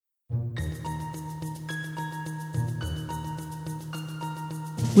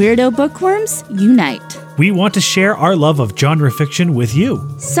Weirdo bookworms, unite. We want to share our love of genre fiction with you.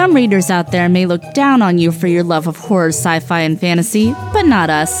 Some readers out there may look down on you for your love of horror, sci-fi, and fantasy, but not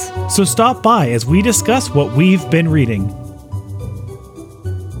us. So stop by as we discuss what we've been reading.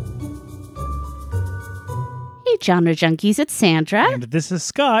 Hey, Genre Junkies, it's Sandra. And this is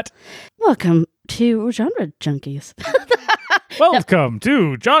Scott. Welcome to Genre Junkies. Welcome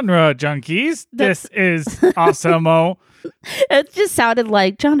to Genre Junkies. This is Awesome-o. It just sounded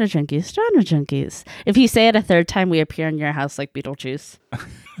like Genre Junkies, Genre Junkies. If you say it a third time, we appear in your house like Beetlejuice.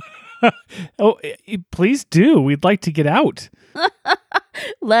 Oh, please do. We'd like to get out.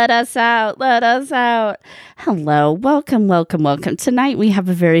 Let us out. Let us out. Hello. Welcome, welcome, welcome. Tonight we have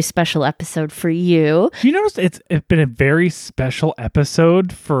a very special episode for you. You notice it's been a very special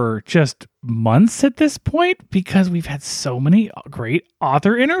episode for just months at this point because we've had so many great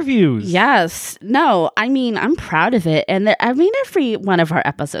author interviews. Yes. No, I mean, I'm proud of it. And every one of our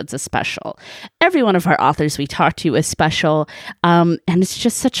episodes is special. Every one of our authors we talk to is special. And it's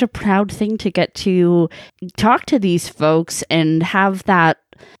just such a proud thing to get to talk to these folks and have that,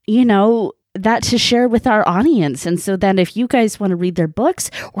 that to share with our audience. And so then if you guys want to read their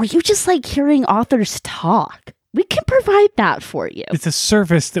books or you just like hearing authors talk, we can provide that for you. It's a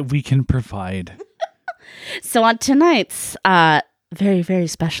service that we can provide. So on tonight's very, very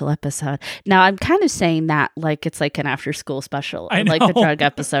special episode. Now, I'm kind of saying that like it's like an after-school special. I know. Like the drug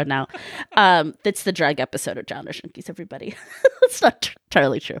episode now. It's the drug episode of Genre Junkies, everybody. It's not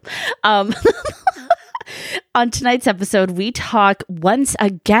entirely true. On tonight's episode, we talk once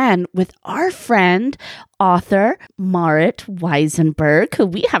again with our friend, author Marit Weisenberg, who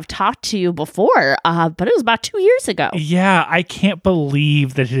we have talked to before, but it was about 2 years ago. Yeah, I can't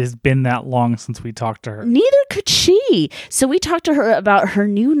believe that it has been that long since we talked to her. Neither could she. So we talked to her about her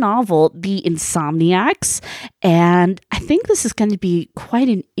new novel, The Insomniacs, and I think this is going to be quite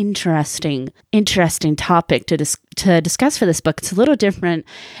an interesting topic to discuss for this book. It's a little different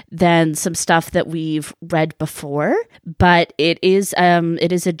than some stuff that we've read before, but it is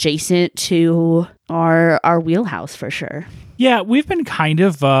adjacent to our wheelhouse for sure. Yeah, we've been kind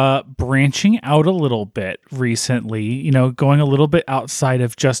of branching out a little bit recently, going a little bit outside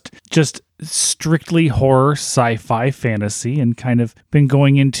of just strictly horror, sci-fi, fantasy, and kind of been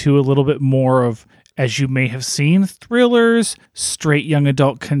going into a little bit more of, as you may have seen, thrillers, straight young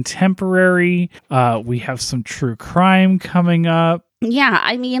adult contemporary. We have some true crime coming up. Yeah,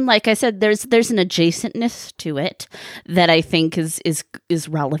 I mean, like I said, there's an adjacentness to it that I think is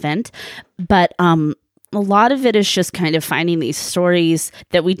relevant, but a lot of it is just kind of finding these stories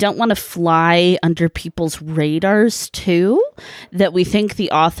that we don't want to fly under people's radars too, that we think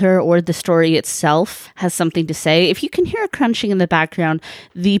the author or the story itself has something to say. If you can hear a crunching in the background,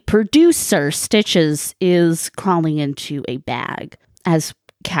 the producer, Stitches, is crawling into a bag, as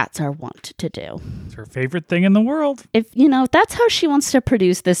cats are wont to do. It's her favorite thing in the world. If that's how she wants to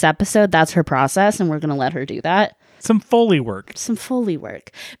produce this episode, that's her process, and we're going to let her do that. Some Foley work.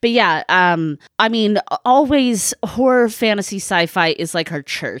 But yeah, I mean, always horror, fantasy, sci-fi is like our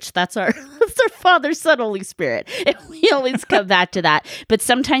church. That's our Father, Son, Holy Spirit. And we always come back to that. But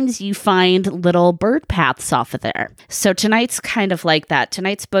sometimes you find little bird paths off of there. So tonight's kind of like that.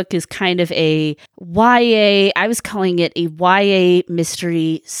 Tonight's book is kind of a YA, I was calling it a YA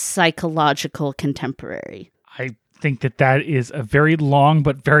mystery psychological contemporary. I think that is a very long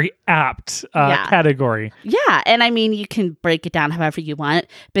but very apt category. Yeah, and I mean, you can break it down however you want,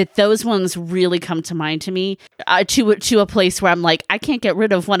 but those ones really come to mind to me to a place where I'm like, I can't get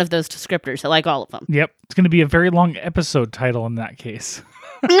rid of one of those descriptors. I like all of them. Yep, it's going to be a very long episode title in that case.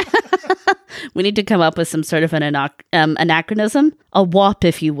 We need to come up with some sort of an anachronism, a WAP,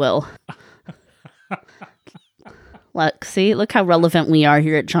 if you will. Look how relevant we are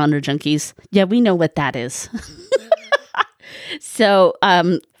here at Genre Junkies. Yeah, we know what that is. So,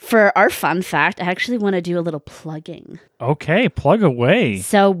 for our fun fact, I actually want to do a little plugging. Okay, plug away.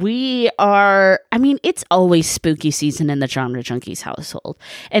 So it's always spooky season in the Genre Junkies household.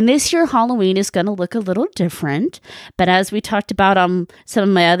 And this year, Halloween is going to look a little different. But as we talked about on some of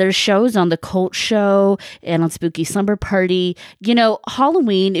my other shows, on The Cult Show and on Spooky Slumber Party,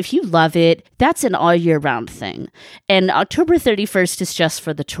 Halloween, if you love it, that's an all year round thing. And October 31st is just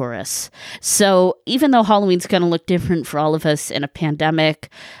for the tourists. So even though Halloween's going to look different for all of us in a pandemic,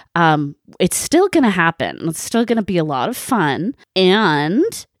 it's still going to happen. It's still going to be a lot of fun. And,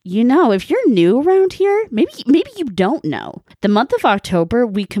 if you're new around here, maybe you don't know. The month of October,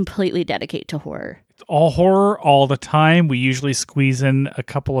 we completely dedicate to horror. It's all horror all the time. We usually squeeze in a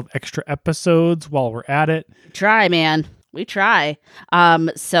couple of extra episodes while we're at it. Try, man. We try.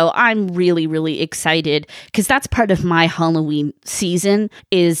 So I'm really, really excited because that's part of my Halloween season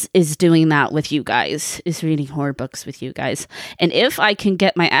is doing that with you guys, is reading horror books with you guys. And if I can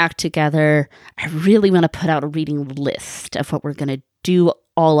get my act together, I really want to put out a reading list of what we're going to do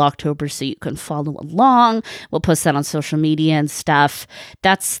all October so you can follow along. We'll post that on social media and stuff.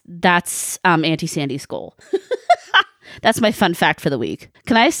 That's Auntie Sandy's goal. That's my fun fact for the week.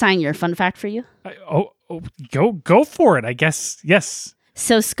 Can I assign your fun fact for you? Go for it, I guess. Yes.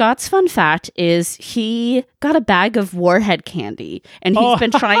 So Scott's fun fact is he got a bag of Warhead candy and he's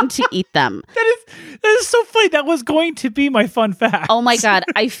been trying to eat them. That is so funny. That was going to be my fun fact. Oh my God.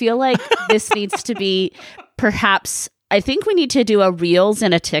 I feel like this needs to be perhaps, I think we need to do a Reels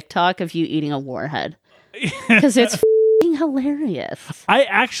and a TikTok of you eating a Warhead because it's f***ing hilarious. I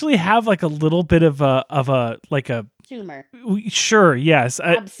actually have like a little bit of a Tumor. Sure, yes.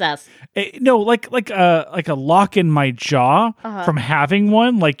 Obsessed. No, like a lock in my jaw from having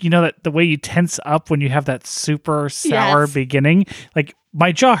one. Like, you know, that the way you tense up when you have that super sour beginning. Like,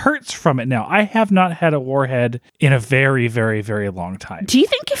 my jaw hurts from it now. I have not had a Warhead in a very, very, very long time. Do you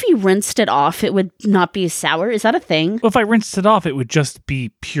think if you rinsed it off, it would not be sour? Is that a thing? Well, if I rinsed it off, it would just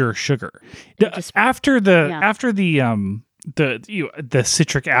be pure sugar. After the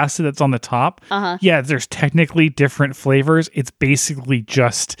citric acid that's on the top, there's technically different flavors. It's basically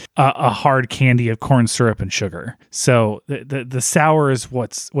just a hard candy of corn syrup and sugar. So the sour is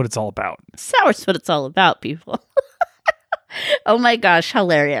what it's all about. Sour's what it's all about, people. Oh my gosh,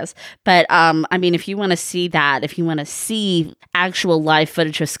 hilarious. But I mean, if you want to see that, if you want to see actual live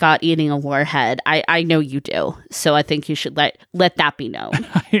footage of Scott eating a Warhead, I know you do. So I think you should let that be known.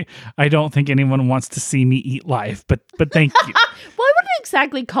 I don't think anyone wants to see me eat live, but thank you. Well, I wouldn't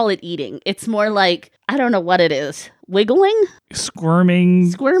exactly call it eating. It's more like, I don't know what it is. Wiggling?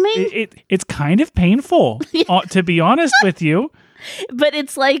 Squirming? It's kind of painful, to be honest with you. But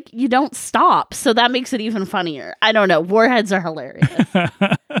it's like you don't stop, so that makes it even funnier. I don't know. Warheads are hilarious.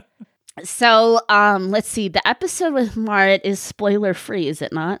 So, let's see. The episode with Marit is spoiler free, is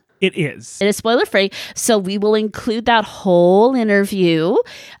it not? It is. It is spoiler free. So we will include that whole interview.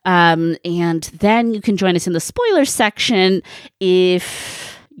 And then you can join us in the spoiler section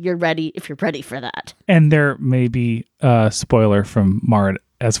if you're ready for that. And there may be a spoiler from Marit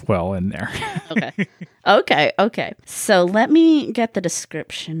as well in there. Okay. So let me get the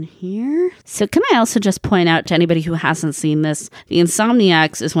description here. So can I also just point out to anybody who hasn't seen this, The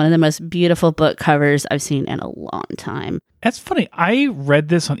Insomniacs is one of the most beautiful book covers I've seen in a long time. That's funny. I read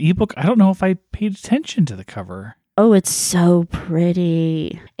this on ebook. I don't know if I paid attention to the cover. Oh, it's so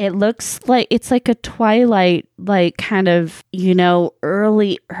pretty. It looks like it's like a twilight, like kind of,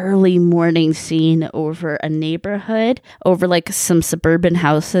 early morning scene over a neighborhood, over like some suburban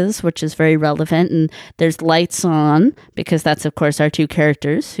houses, which is very relevant. And there's lights on because that's, of course, our two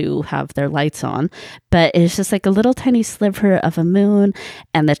characters who have their lights on. But it's just like a little tiny sliver of a moon.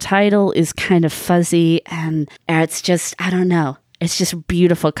 And the title is kind of fuzzy. And it's just, I don't know. It's just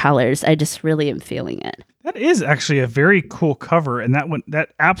beautiful colors. I just really am feeling it. That is actually a very cool cover, and that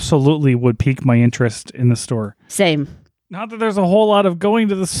absolutely would pique my interest in the store. Same. Not that there's a whole lot of going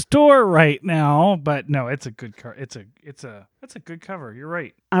to the store right now, but no, it's a good cover. That's a good cover. You're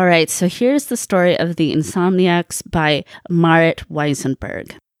right. All right, so here's the story of The Insomniacs by Marit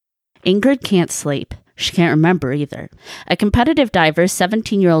Weisenberg. Ingrid can't sleep. She can't remember either. A competitive diver,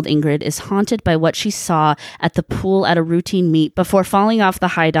 17-year-old Ingrid is haunted by what she saw at the pool at a routine meet before falling off the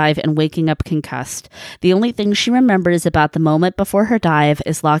high dive and waking up concussed. The only thing she remembers about the moment before her dive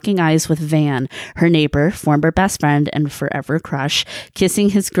is locking eyes with Van, her neighbor, former best friend, and forever crush, kissing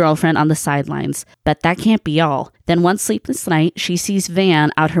his girlfriend on the sidelines. But that can't be all. Then one sleepless night, she sees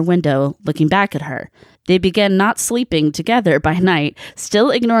Van out her window looking back at her. They begin not sleeping together by night, still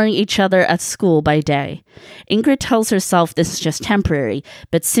ignoring each other at school by day. Ingrid tells herself this is just temporary,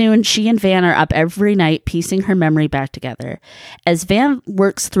 but soon she and Van are up every night piecing her memory back together. As Van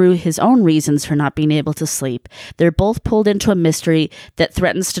works through his own reasons for not being able to sleep, they're both pulled into a mystery that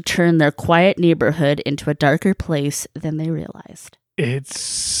threatens to turn their quiet neighborhood into a darker place than they realized. It's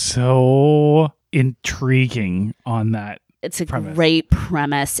so intriguing on that. It's a great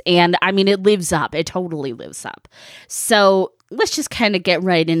premise. And I mean, it lives up. It totally lives up. So let's just kind of get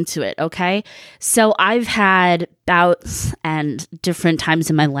right into it, okay? So I've had bouts and different times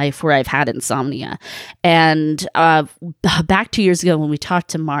in my life where I've had insomnia. And back 2 years ago when we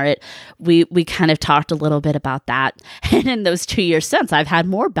talked to Marit, we kind of talked a little bit about that. And in those 2 years since, I've had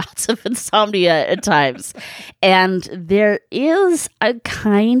more bouts of insomnia at times. And there is a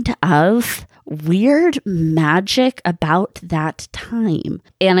kind of weird magic about that time.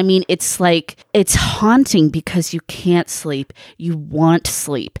 And I mean, it's like, it's haunting because you can't sleep. You want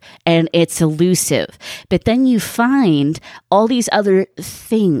sleep and it's elusive. But then you find all these other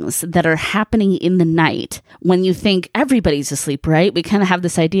things that are happening in the night when you think everybody's asleep, right? We kind of have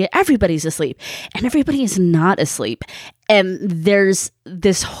this idea everybody's asleep, and everybody is not asleep. And there's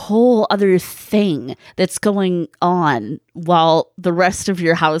this whole other thing that's going on while the rest of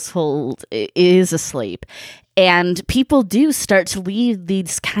your household is asleep. And people do start to lead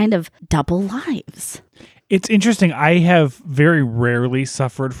these kind of double lives. It's interesting. I have very rarely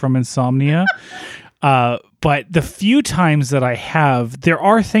suffered from insomnia. But the few times that I have, there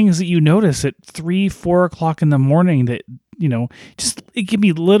are things that you notice at 3-4 o'clock in the morning that, just it can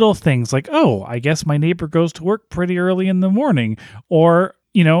be little things like, oh, I guess my neighbor goes to work pretty early in the morning. Or,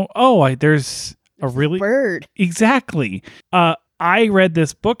 there's a really bird. Exactly. I read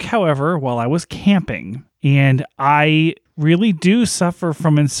this book, however, while I was camping, and I really do suffer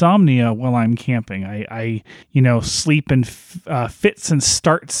from insomnia while I'm camping. I sleep in fits and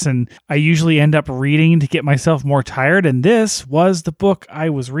starts, and I usually end up reading to get myself more tired. And this was the book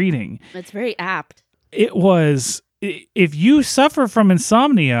I was reading. It's very apt. It was, if you suffer from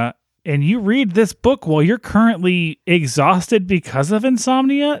insomnia and you read this book while you're currently exhausted because of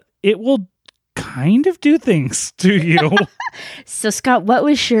insomnia, it will kind of do things to you. So, Scott, what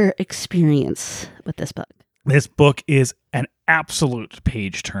was your experience with this book? This book is an absolute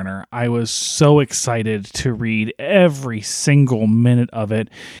page turner. I was so excited to read every single minute of it.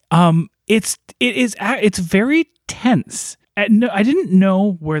 It's very tense. I didn't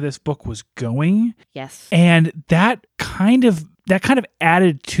know where this book was going. Yes. And that kind of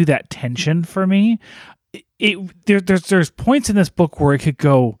added to that tension for me. There's points in this book where it could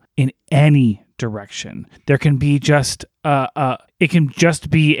go in any direction. There can be just it can just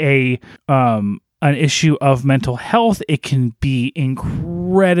be an issue of mental health. It can be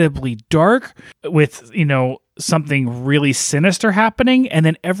incredibly dark with, something really sinister happening, and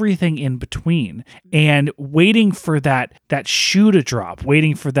then everything in between. And waiting for that shoe to drop,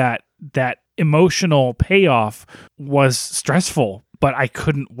 waiting for that emotional payoff was stressful, but I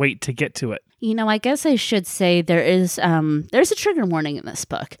couldn't wait to get to it. I guess I should say there's a trigger warning in this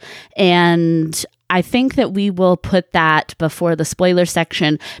book, and I think that we will put that before the spoiler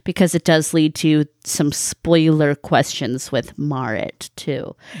section because it does lead to some spoiler questions with Marit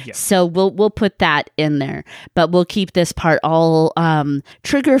too. Yes. So we'll put that in there, but we'll keep this part all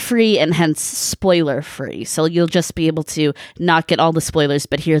trigger free and hence spoiler free. So you'll just be able to not get all the spoilers,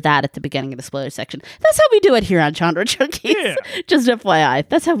 but hear that at the beginning of the spoiler section. That's how we do it here on Genre Junkies. Yeah. Just FYI,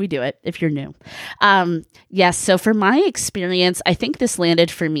 that's how we do it if you're new. Yes. So for my experience, I think this landed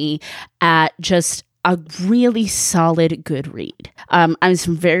for me at just a really solid good read. I was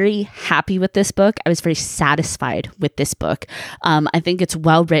very happy with this book. I was very satisfied with this book. I think it's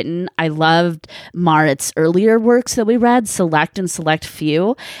well written. I loved Marit's earlier works that we read, Select and Select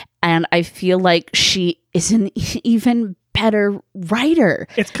Few, and I feel like she is an even better writer.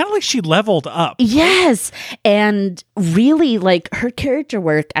 It's kind of like she leveled up. Yes. And really, like, her character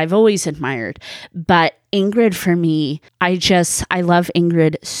work I've always admired. But Ingrid, for me, I love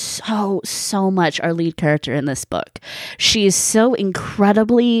Ingrid so much, our lead character in this book. She is so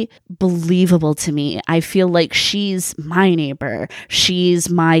incredibly believable to me. I feel like she's my neighbor. She's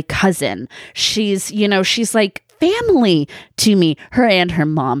my cousin. She's like family to me, her and her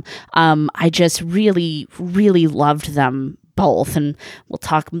mom. I just really, really loved them both, and we'll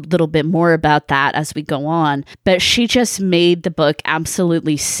talk a little bit more about that as we go on. But she just made the book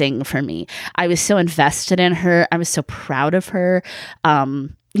absolutely sing for me. I was so invested in her. I was so proud of her.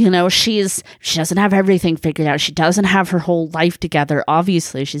 She doesn't have everything figured out. She doesn't have her whole life together.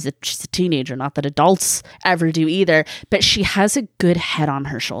 Obviously, she's a teenager, not that adults ever do either, but she has a good head on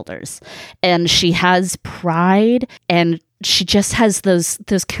her shoulders, and she has pride, and she just has those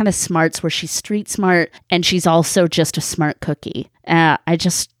kind of smarts where she's street smart, and she's also just a smart cookie. I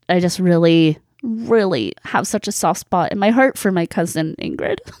just really, really have such a soft spot in my heart for my cousin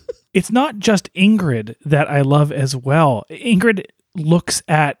Ingrid. It's not just Ingrid that I love as well. Ingrid looks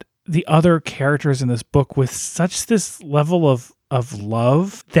at the other characters in this book with such this level of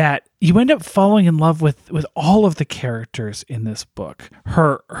love that you end up falling in love with all of the characters in this book.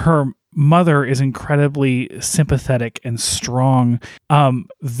 Her mother is incredibly sympathetic and strong.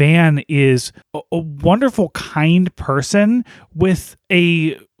 Van is a wonderful, kind person with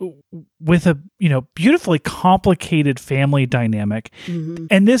a beautifully complicated family dynamic. Mm-hmm.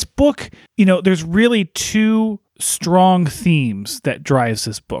 And this book, there's really two strong themes that drives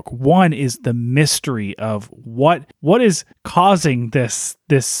this book. One is the mystery of what is causing this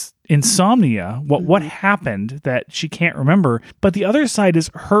insomnia, what happened that she can't remember. But the other side is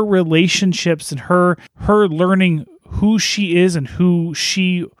her relationships and her learning who she is and who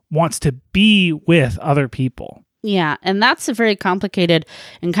she wants to be with other people. Yeah, and that's a very complicated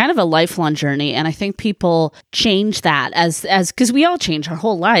and kind of a lifelong journey. And I think people change that as because we all change our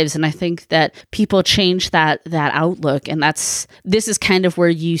whole lives. And I think that people change that outlook. And this is kind of where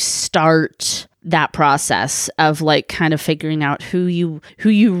you start that process of like kind of figuring out who you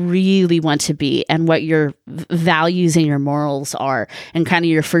really want to be and what your values and your morals are. And kind of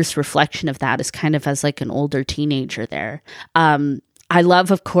your first reflection of that is kind of as like an older teenager there. I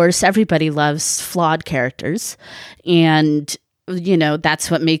love, of course, everybody loves flawed characters. And, you know, that's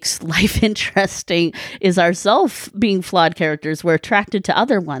what makes life interesting is ourselves being flawed characters. We're attracted to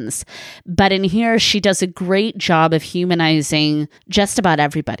other ones. But in here, she does a great job of humanizing just about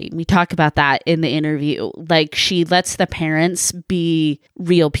everybody. We talk about that in the interview. Like, she lets the parents be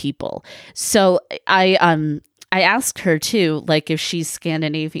real people. So I asked her too, like if she's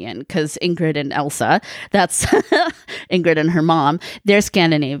Scandinavian, because Ingrid and Elsa, that's Ingrid and her mom, they're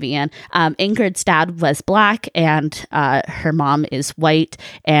Scandinavian. Ingrid's dad was black and her mom is white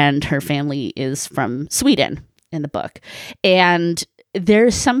and her family is from Sweden in the book. And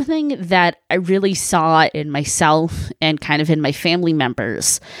there's something that I really saw in myself and kind of in my family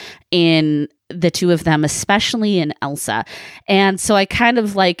members in the two of them, especially in Elsa. And so I kind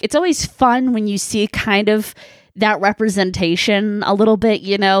of like, it's always fun when you see kind of that representation a little bit,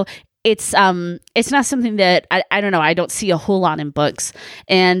 you know. It's not something that I don't know, I don't see a whole lot in books.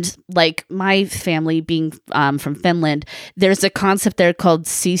 And like my family being from Finland, there's a concept there called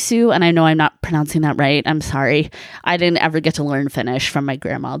sisu, and I know I'm not pronouncing that right. I'm sorry. I didn't ever get to learn Finnish from my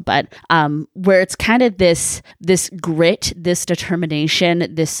grandma, but where it's kind of this grit, this determination,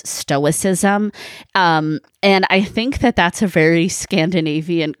 this stoicism. And I think that that's a very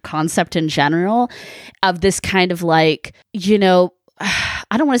Scandinavian concept in general of this kind of like, you know,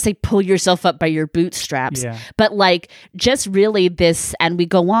 I don't want to say pull yourself up by your bootstraps, but like just really this, and we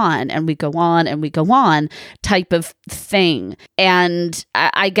go on and we go on and we go on type of thing. And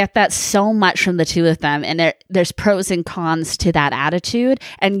I get that so much from the two of them. And there's pros and cons to that attitude.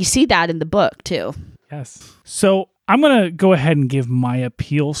 And you see that in the book too. Yes. So I'm going to go ahead and give my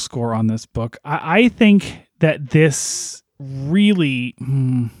appeal score on this book. I think that this really,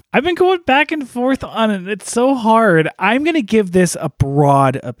 I've been going back and forth on it. It's so hard. I'm going to give this a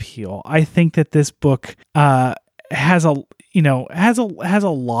broad appeal. I think that this book has a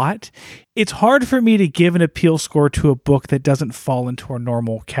lot. It's hard for me to give an appeal score to a book that doesn't fall into our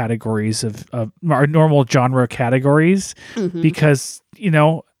normal categories of our normal genre categories, because, you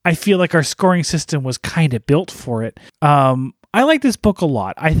know, I feel like our scoring system was kind of built for it. I like this book a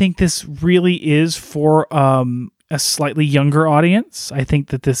lot. I think this really is for a slightly younger audience. I think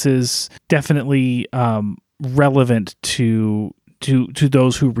that this is definitely relevant to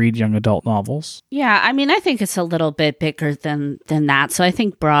those who read young adult novels. Yeah, I mean, I think it's a little bit bigger than that. So I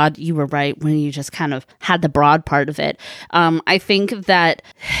think broad, you were right when you just kind of had the broad part of it. I think that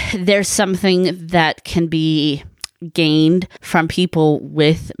there's something that can be gained from people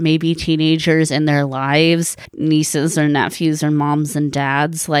with maybe teenagers in their lives, nieces or nephews or moms and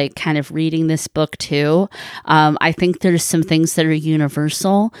dads, like kind of reading this book too. I think there's some things that are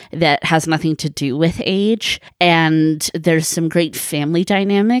universal that has nothing to do with age. And there's some great family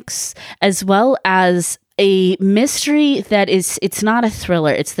dynamics, as well as a mystery that it's not a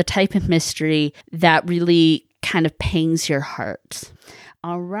thriller. It's the type of mystery that really kind of pains your heart.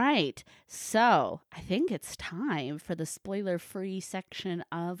 All right. So I think it's time for the spoiler-free section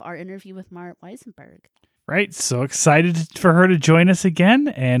of our interview with Marit Weisenberg. Right. So excited for her to join us again,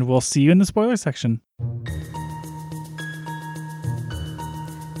 and we'll see you in the spoiler section.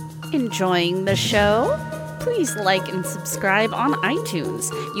 Enjoying the show? Please like and subscribe on iTunes.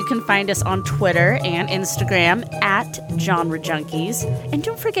 You can find us on Twitter and Instagram at Genre Junkies. And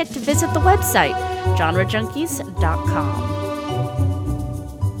don't forget to visit the website, genrejunkies.com.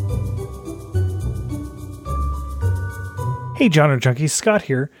 Hey, Genre Junkies, Scott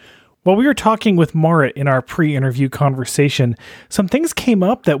here. While we were talking with Marit in our pre-interview conversation, some things came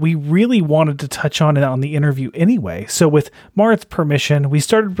up that we really wanted to touch on the interview anyway. So with Marit's permission, we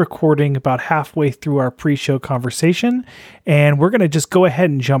started recording about halfway through our pre-show conversation, and we're going to just go ahead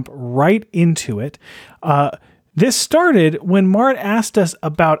and jump right into it. This started when Marit asked us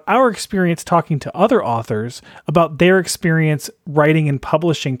about our experience talking to other authors about their experience writing and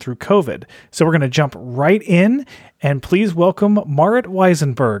publishing through COVID. So we're going to jump right in, and please welcome Marit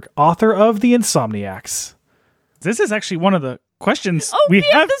Weisenberg, author of The Insomniacs. This is actually one of the questions Oh, we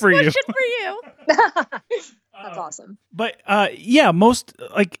have this for you. question for you. That's awesome. But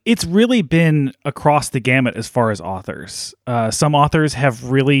it's really been across the gamut as far as authors. Some authors have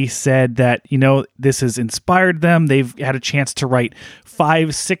really said that, this has inspired them. They've had a chance to write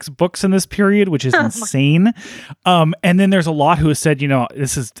 5-6 books in this period, which is insane. And then there's a lot who have said,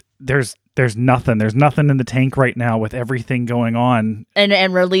 there's nothing in the tank right now with everything going on.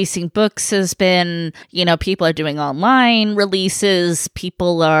 And releasing books has been, people are doing online releases.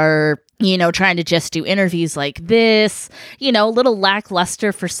 People are, trying to just do interviews like this, a little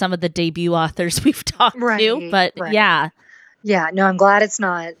lackluster for some of the debut authors we've talked to. But yeah. Yeah, no, I'm glad it's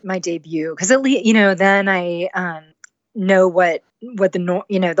not my debut, because at least, then I know what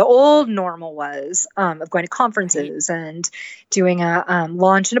the old normal was, of going to conferences and doing a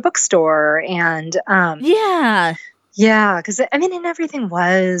launch in a bookstore and because and everything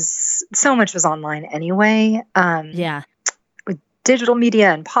was, so much was online anyway. With digital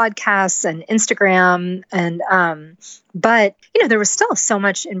media and podcasts and Instagram and but there was still so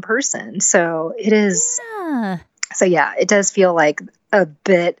much in person, so it is it does feel like a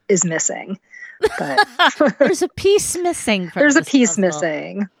bit is missing. But there's a piece missing. There's a piece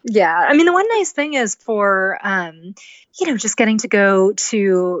missing. Yeah. The one nice thing is for, just getting to go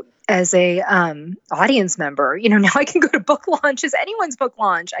to as a audience member, now I can go to book launches, anyone's book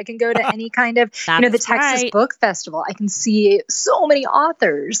launch. I can go to any kind of, the Texas Book Festival. I can see so many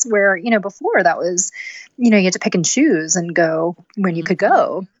authors where, before that was, you had to pick and choose and go when you could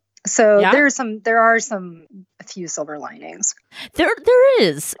go. So there are a few silver linings. There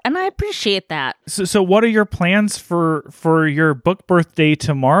is, and I appreciate that. So what are your plans for your book birthday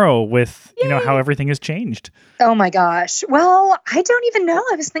tomorrow with, how everything has changed? Oh my gosh. Well, I don't even know.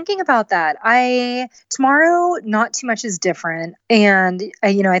 I was thinking about that. Tomorrow, not too much is different. And,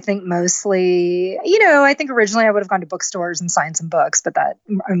 I think mostly, I think originally I would have gone to bookstores and signed some books, but that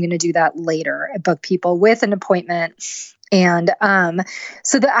I'm going to do that later at Book People with an appointment. And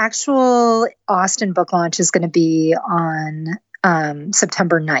so the actual Austin book launch is going to be on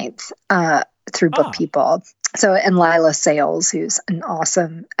September 9th through Book People. So, and Lila Sales, who's an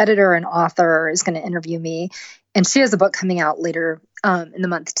awesome editor and author, is going to interview me. And she has a book coming out later in the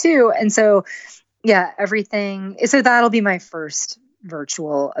month too. And so, everything. So that'll be my first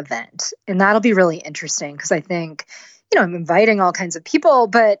virtual event. And that'll be really interesting because I think, I'm inviting all kinds of people,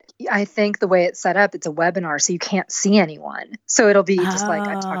 but I think the way it's set up, it's a webinar, so you can't see anyone. So it'll be just like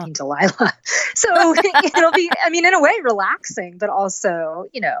I'm talking to Lila. So it'll be, in a way, relaxing, but also,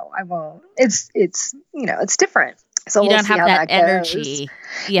 I won't. It's it's different. So you we'll don't see have how that energy. Goes.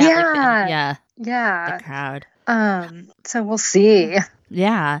 Yeah. The crowd. So we'll see.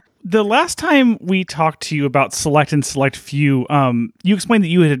 Yeah. The last time we talked to you about Select and Select Few, you explained that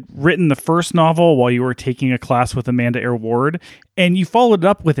you had written the first novel while you were taking a class with Amanda Air Ward, and you followed it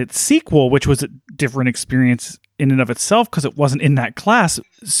up with its sequel, which was a different experience in and of itself because it wasn't in that class.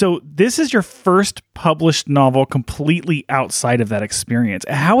 So this is your first published novel completely outside of that experience.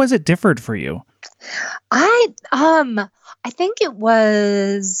 How has it differed for you? I think it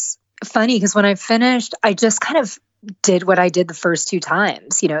was funny because when I finished, I just kind of did what I did the first 2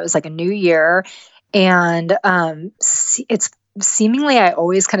 times. It was like a new year, and it's seemingly I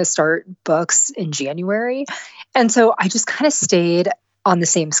always kind of start books in January, and so I just kind of stayed on the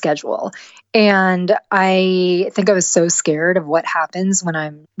same schedule. And I think I was so scared of what happens when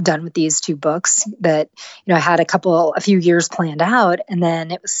I'm done with these 2 books that I had a few years planned out, and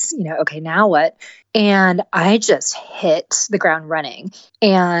then it was okay, now what? And I just hit the ground running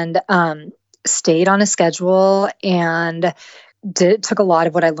and stayed on a schedule and took a lot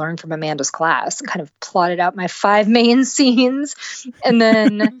of what I learned from Amanda's class and kind of plotted out my 5 main scenes and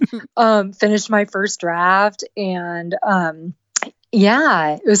then finished my first draft. And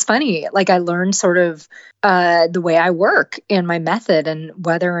it was funny. Like I learned sort of the way I work and my method and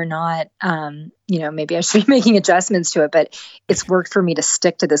whether or not, maybe I should be making adjustments to it, but it's worked for me to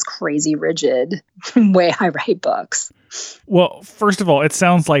stick to this crazy rigid way I write books. Well, first of all, it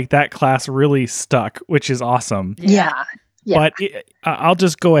sounds like that class really stuck, which is awesome. Yeah. But I'll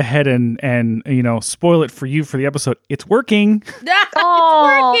just go ahead and spoil it for you for the episode. It's working.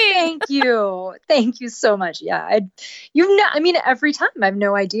 Oh, thank you. Thank you so much. Yeah. Every time I have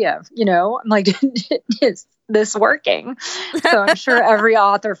no idea, I'm like, is this working? So I'm sure every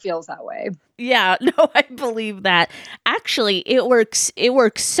author feels that way. Yeah, no, I believe that. Actually, it works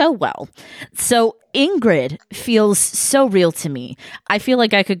so well. So Ingrid feels so real to me. I feel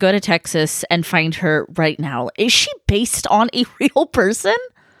like I could go to Texas and find her right now. Is she based on a real person?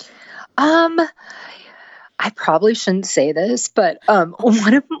 I I probably shouldn't say this, but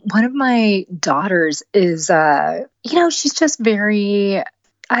one of my daughters is she's just very,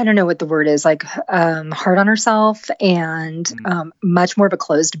 I don't know what the word is, like hard on herself and much more of a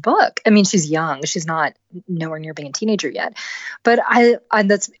closed book. I mean, she's young. She's not nowhere near being a teenager yet. But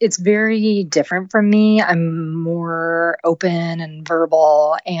it's very different from me. I'm more open and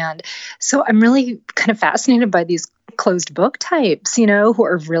verbal. And so I'm really kind of fascinated by these closed book types, who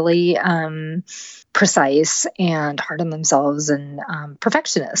are really precise and hard on themselves and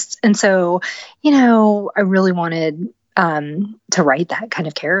perfectionists. And so, I really wanted to write that kind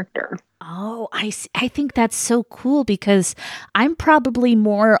of character. Oh, I think that's so cool because I'm probably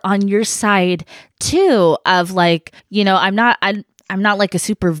more on your side too of like, I'm not like a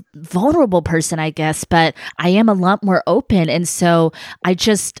super vulnerable person, I guess, but I am a lot more open. And so I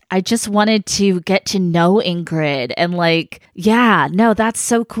just wanted to get to know Ingrid and like, yeah, no, that's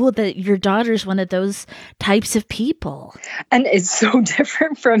so cool that your daughter's one of those types of people. And it's so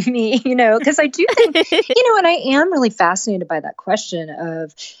different from me, because I do think, and I am really fascinated by that question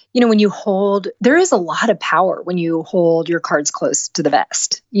of, when you there is a lot of power when you hold your cards close to the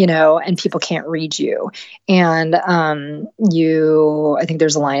vest, and people can't read you. And I think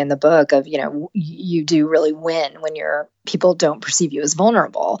there's a line in the book of, you do really win when people don't perceive you as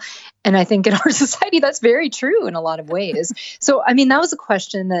vulnerable. And I think in our society, that's very true in a lot of ways. So, I mean, that was a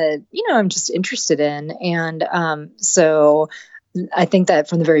question that, I'm just interested in. And so I think that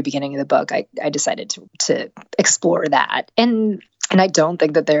from the very beginning of the book, I decided to explore that. And I don't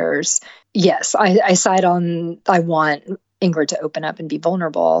think that I side on, I want Ingrid to open up and be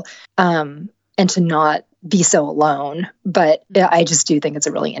vulnerable and to not be so alone. But I just do think it's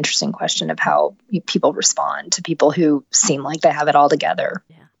a really interesting question of how people respond to people who seem like they have it all together.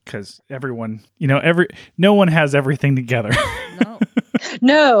 Yeah. Because everyone, no one has everything together.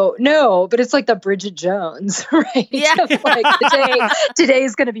 No, but it's like the Bridget Jones, right? Yeah. Like today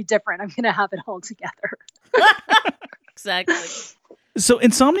is going to be different. I'm going to have it all together. Exactly. So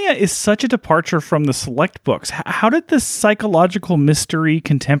Insomnia is such a departure from the Select books. How did this psychological mystery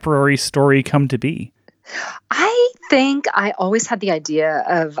contemporary story come to be? I think I always had the idea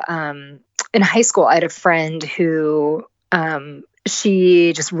of, in high school, I had a friend who,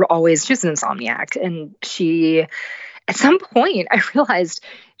 she was an insomniac. And at some point, I realized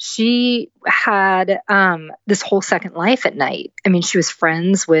she had this whole second life at night. I mean, she was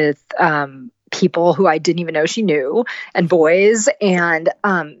friends with people who I didn't even know she knew, and boys, and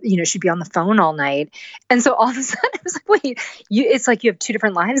she'd be on the phone all night. And so all of a sudden I was like, wait, it's like you have two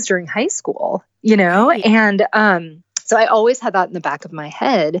different lives during high school, Right. And so I always had that in the back of my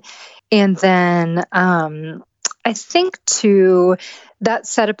head. And then I think too, that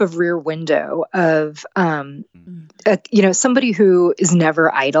setup of Rear Window of somebody who is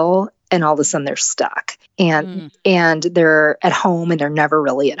never idle and all of a sudden they're stuck and they're at home and they're never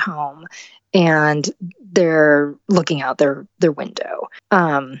really at home. And they're looking out their window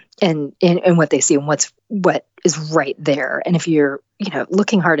and what they see and what is right there. And if you're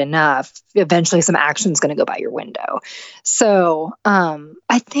looking hard enough, eventually some action is going to go by your window. So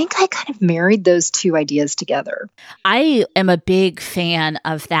I think I kind of married those two ideas together. I am a big fan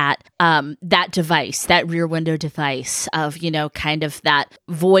of that device, that Rear Window device of, kind of that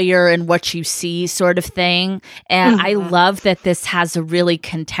voyeur and what you see sort of thing. And I love that this has a really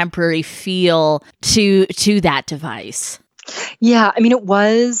contemporary feel to that device. Yeah, I mean,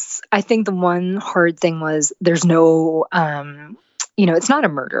 I think the one hard thing was there's no, it's not a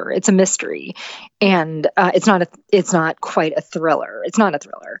murder, it's a mystery. And it's not quite a thriller. It's not a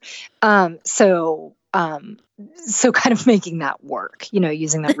thriller. So kind of making that work,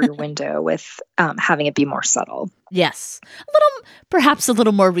 using that Rear Window with having it be more subtle. Yes. Perhaps a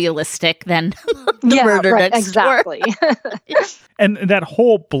little more realistic than the murder next door. Exactly. And that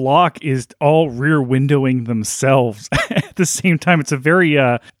whole block is all rear windowing themselves at the same time. It's a very,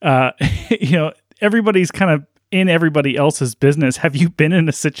 everybody's kind of in everybody else's business. Have you been in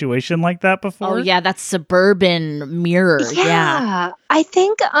a situation like that before? Oh, yeah. That's suburban mirror. Yeah. I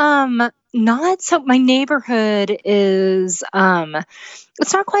think not so. My neighborhood is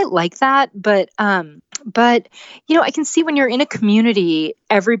it's not quite like that, but I can see when you're in a community,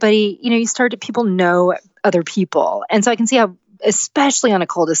 everybody, people know other people. And so I can see how, especially on a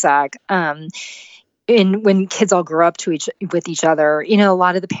cul-de-sac, when kids all grow up with each other, a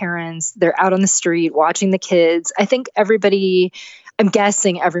lot of the parents, they're out on the street watching the kids. I think I'm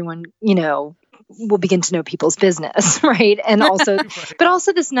guessing everyone, will begin to know people's business, right? And also, right. But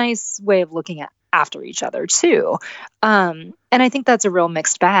also this nice way of looking after each other too. And I think that's a real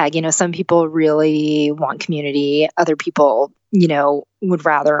mixed bag. Some people really want community. Other people, would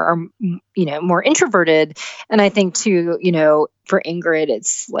rather are, more introverted. And I think too, for Ingrid,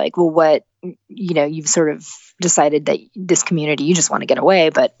 it's like, well, what, you've sort of decided that this community, you just want to get away.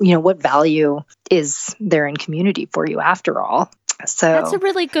 But, what value is there in community for you after all? So that's a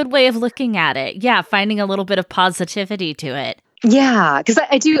really good way of looking at it. Yeah. Finding a little bit of positivity to it. Yeah, because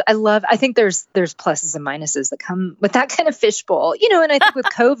I think there's pluses and minuses that come with that kind of fishbowl, and I think with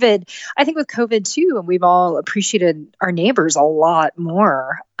COVID too, we've all appreciated our neighbors a lot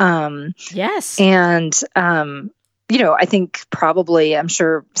more. Yes. And, I think probably, I'm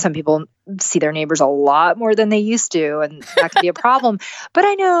sure some people see their neighbors a lot more than they used to, and that could be a problem. But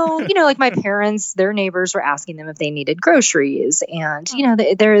I know, like my parents, their neighbors were asking them if they needed groceries. And,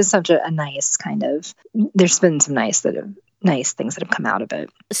 there is such a nice there's been some nice things that have come out of it.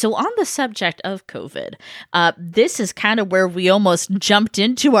 So on the subject of COVID, this is kind of where we almost jumped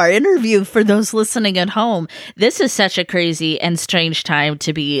into our interview for those listening at home. This is such a crazy and strange time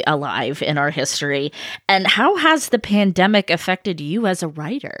to be alive in our history. And how has the pandemic affected you as a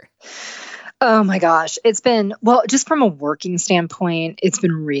writer? Oh my gosh. It's been, well, just from a working standpoint, it's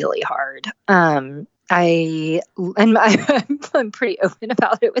been really hard. I'm pretty open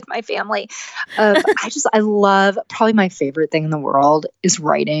about it with my family. I love, probably my favorite thing in the world is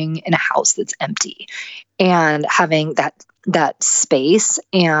writing in a house that's empty and having that space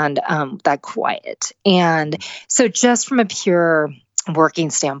and that quiet. And so just from a pure working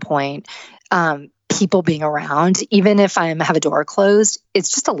standpoint, people being around, even if I have a door closed,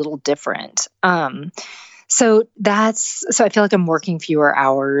 it's just a little different. So I feel like I'm working fewer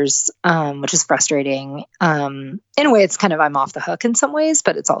hours, which is frustrating. In a way, it's kind of, I'm off the hook in some ways,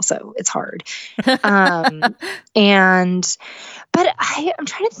 but it's hard. But I'm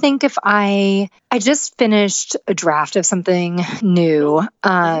trying to think if I just finished a draft of something new.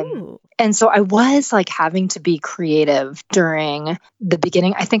 And so I was like having to be creative during the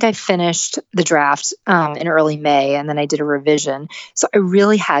beginning. I think I finished the draft in early May, and then I did a revision. So I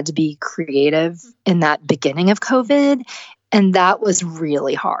really had to be creative in that beginning of COVID. And that was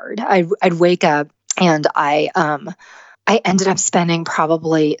really hard. I'd wake up and I ended up spending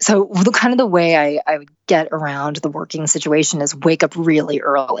the way I would get around the working situation is wake up really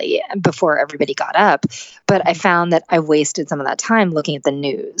early before everybody got up. But I found that I wasted some of that time looking at the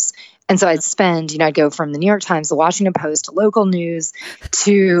news. And so I'd go from the New York Times, the Washington Post, to local news,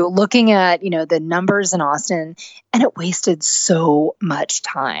 to looking at, the numbers in Austin, and it wasted so much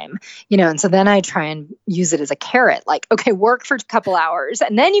time, and so then I try and use it as a carrot, like, okay, work for a couple hours,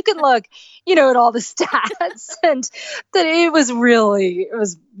 and then you can look, at all the stats. And that it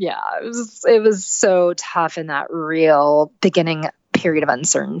was so tough in that real beginning period of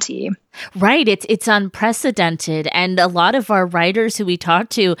uncertainty. Right. It's unprecedented. And a lot of our writers who we talk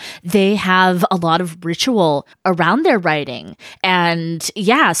to, they have a lot of ritual around their writing. And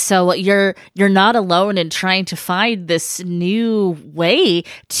yeah, so you're not alone in trying to find this new way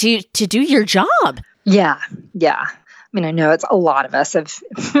to do your job. Yeah. I mean, I know it's a lot of us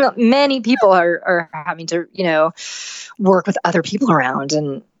many people are having to, work with other people around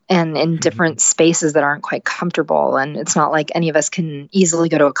and in different spaces that aren't quite comfortable. And it's not like any of us can easily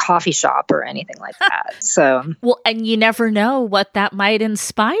go to a coffee shop or anything like that. So, well, and you never know what that might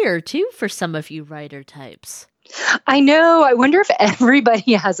inspire too for some of you writer types. I know. I wonder if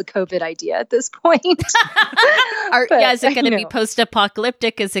everybody has a COVID idea at this point. Is it going to be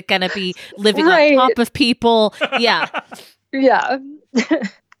post-apocalyptic? Is it going to be living on top of people? Yeah. Yeah.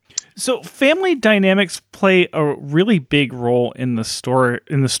 So family dynamics play a really big role in the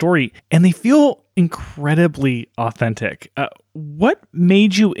story, and they feel incredibly authentic. What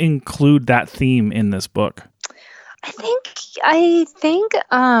made you include that theme in this book? I think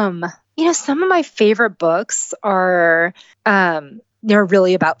some of my favorite books are they're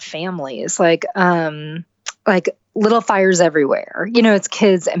really about families, like Little Fires Everywhere. It's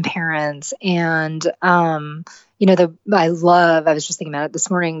kids and parents, and I was just thinking about it this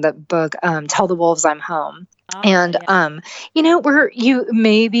morning, the book, Tell the Wolves I'm Home. Oh, and,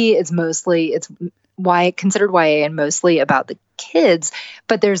 it's considered YA and mostly about the kids,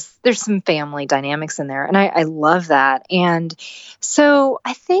 but there's some family dynamics in there. And I love that. And so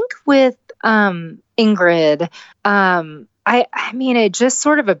I think with, Ingrid, it just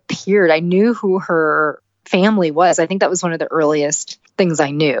sort of appeared. I knew who her family was. I think that was one of the earliest things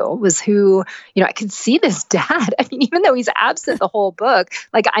I knew, was who, I could see this dad. I mean, even though he's absent the whole book,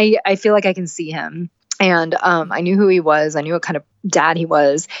 like I feel like I can see him. And I knew who he was. I knew what kind of dad he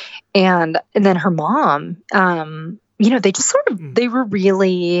was. And then her mom, they just sort of, they were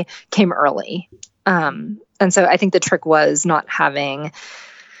really came early. And so I think the trick was not having,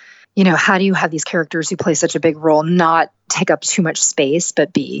 how do you have these characters who play such a big role not take up too much space,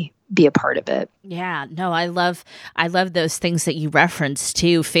 but be a part of it. Yeah, no, I love those things that you referenced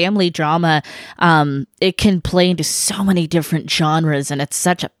too. Family drama, it can play into so many different genres, and it's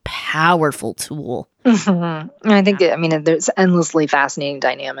such a powerful tool. Mm-hmm. And I think, there's endlessly fascinating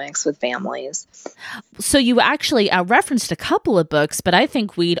dynamics with families. So you actually referenced a couple of books, but I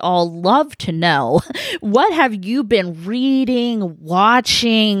think we'd all love to know, what have you been reading,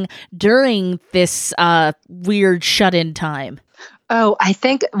 watching during this weird shut-in time? Oh, I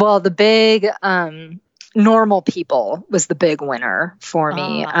think, the big Normal People was the big winner for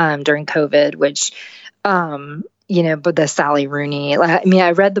me during COVID, which, but the Sally Rooney,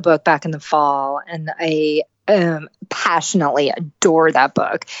 I read the book back in the fall, and I passionately adore that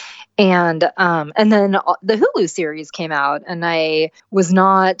book. And then the Hulu series came out, and I was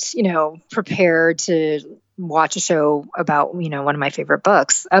not, prepared to watch a show about, one of my favorite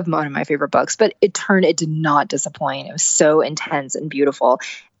books, but it did not disappoint. It was so intense and beautiful.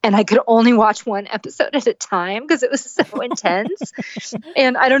 And I could only watch one episode at a time because it was so intense.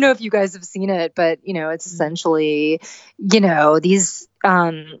 And I don't know if you guys have seen it, but, it's essentially, these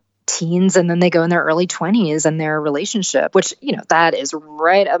teens, and then they go in their early 20s and their relationship, which, that is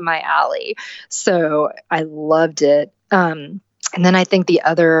right up my alley. So I loved it. And then I think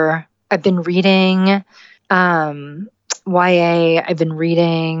I've been reading YA. I've been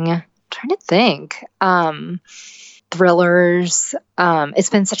reading, trying to think, thrillers. It's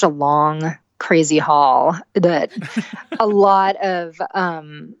been such a long, crazy haul that a lot of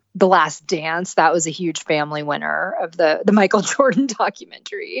The Last Dance, that was a huge family winner of the Michael Jordan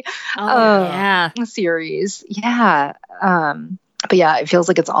documentary series. Yeah. But yeah, it feels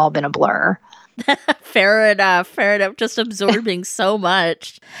like it's all been a blur. Fair enough. Just absorbing so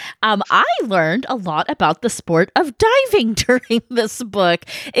much. I learned a lot about the sport of diving during this book.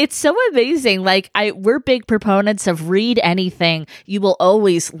 It's so amazing. We're big proponents of read anything. You will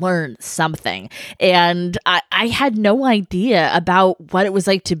always learn something. And I had no idea about what it was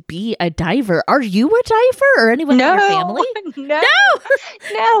like to be a diver. Are you a diver, or anyone in your family? No.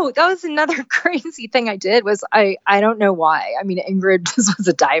 That was another crazy thing I did. Was I don't know why. Ingrid just was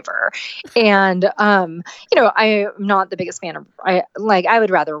a diver, and I'm not the biggest fan of, I would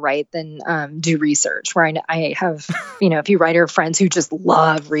rather write than do research, where I have, a few writer friends who just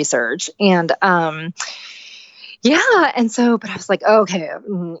love research. And and so, but I was like, okay,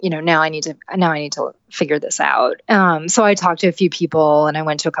 now I need to figure this out. So I talked to a few people, and I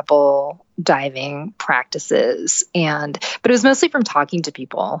went to a couple diving practices, but it was mostly from talking to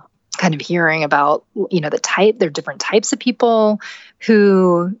people, kind of hearing about, there are different types of people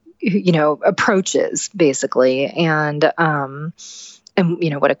who approaches, basically, and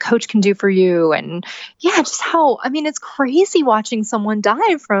what a coach can do for you, and just how, it's crazy watching someone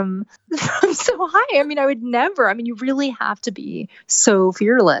dive from so high. I would never. You really have to be so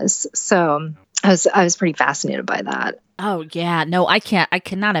fearless. So I was pretty fascinated by that. Oh yeah, no, I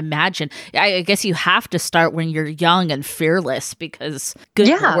cannot imagine. I guess you have to start when you're young and fearless, because good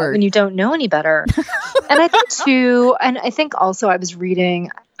Lord, when you don't know any better. And I think too, and I think also I was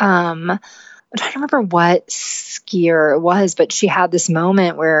reading, I'm trying to remember what skier it was, but she had this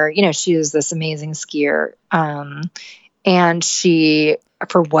moment where, she is this amazing skier. And she,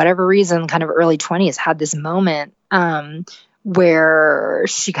 for whatever reason, kind of early 20s, had this moment where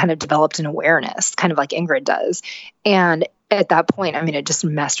she kind of developed an awareness, kind of like Ingrid does. And at that point, it just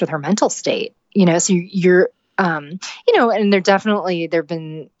messed with her mental state, so you're, and there've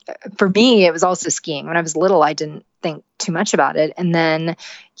been, for me, it was also skiing. When I was little, I didn't think too much about it. And then,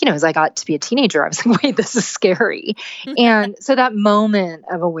 as I got to be a teenager, I was like, wait, this is scary. And so that moment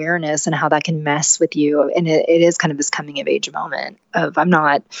of awareness and how that can mess with you. And it is kind of this coming of age moment of, I'm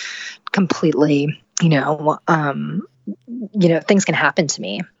not completely, things can happen to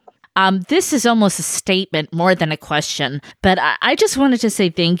me. This is almost a statement more than a question, but I just wanted to say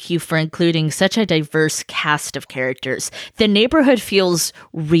thank you for including such a diverse cast of characters. The neighborhood feels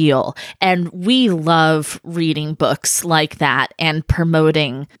real, and we love reading books like that and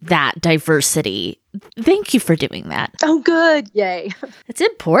promoting that diversity. Thank you for doing that. Oh, good. Yay. It's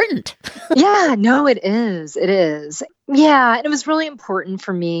important. Yeah, no, it is. It is. Yeah, and it was really important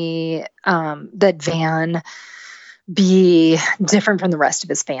for me that Van be different from the rest of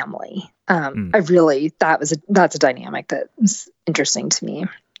his family. That's a dynamic that was interesting to me.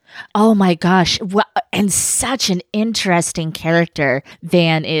 Oh my gosh. Well, and such an interesting character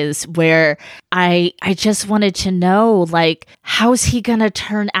Van is, where I just wanted to know, like, how's he going to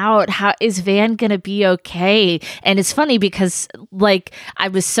turn out? How is Van going to be okay? And it's funny because, like, I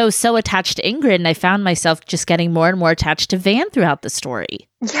was so attached to Ingrid, and I found myself just getting more and more attached to Van throughout the story.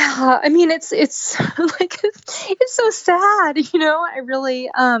 Yeah, I mean, it's like, it's so sad, you know. I really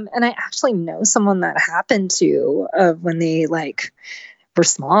and I actually know someone that happened to, when they like were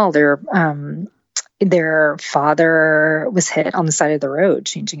small. Their father was hit on the side of the road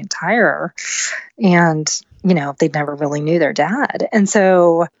changing a tire, and you know, they never really knew their dad. And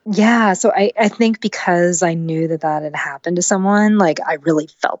so, yeah, so I think because I knew that had happened to someone, like, I really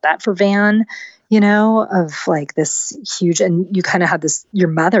felt that for Van, you know, of like this huge, and you kind of had this, your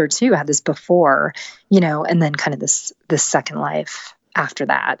mother too had this before, you know, and then kind of this second life after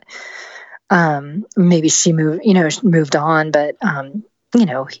that. Maybe she moved on, but you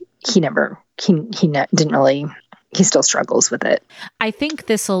know, didn't really. He still struggles with it. I think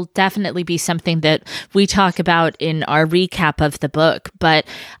this will definitely be something that we talk about in our recap of the book, but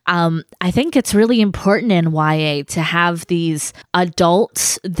I think it's really important in YA to have these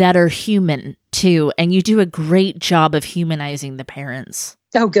adults that are human too, and you do a great job of humanizing the parents.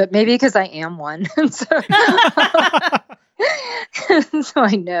 Oh, good. Maybe because I am one. So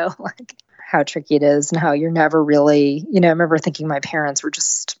I know, like, how tricky it is, and how you're never really, you know, I remember thinking my parents were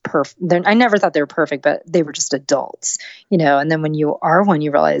just perfect. I never thought they were perfect, but they were just adults, you know, and then when you are one,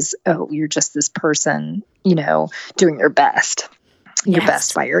 you realize, oh, you're just this person, you know, doing your best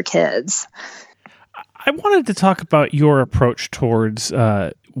best by your kids. I wanted to talk about your approach towards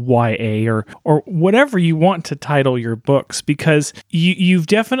YA or whatever you want to title your books, because you've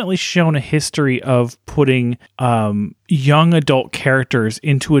definitely shown a history of putting young adult characters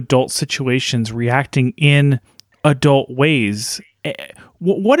into adult situations, reacting in adult ways.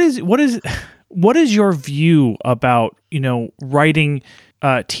 What is your view about, you know, writing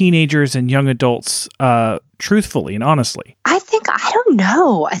teenagers and young adults truthfully and honestly? I don't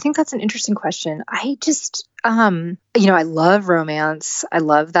know. I think that's an interesting question. I just, you know, I love romance. I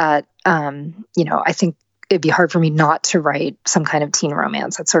love that. You know, I think it'd be hard for me not to write some kind of teen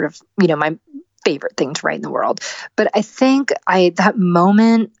romance. That's sort of, you know, my favorite thing to write in the world. But I think that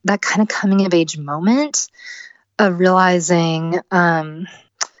moment, that kind of coming of age moment of realizing,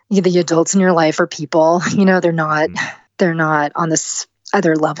 the adults in your life are people, you know, they're not on this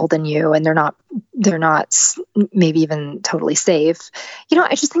other level than you, and they're not maybe even totally safe. You know,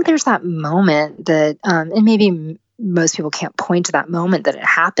 I just think there's that moment that, and maybe most people can't point to that moment that it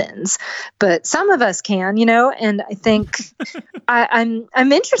happens, but some of us can, you know, and I think I'm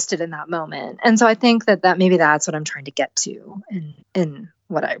interested in that moment. And so I think that maybe that's what I'm trying to get to in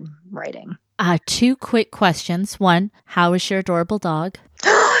what I'm writing. 2 quick questions. 1, how is your adorable dog?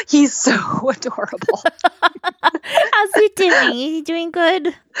 He's so adorable. How's he doing? Is he doing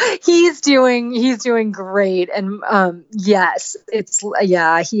good? He's doing great. And yes,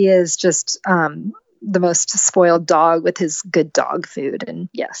 he is just the most spoiled dog with his good dog food. And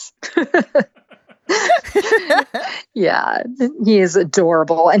yes. Yeah, he is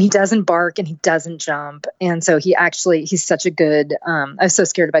adorable, and he doesn't bark and he doesn't jump. And so he's such a good, I was so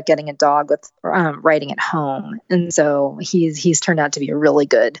scared about getting a dog with riding at home. And so he's turned out to be a really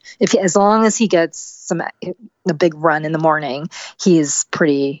good, as long as he gets a big run in the morning, he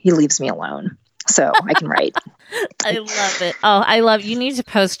leaves me alone. So I can write. I love it. Oh, you need to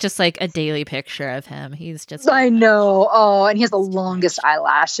post just like a daily picture of him. He's just. I know. Oh, and he has the longest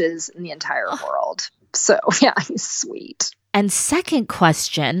eyelashes in the entire world. So yeah, he's sweet. And second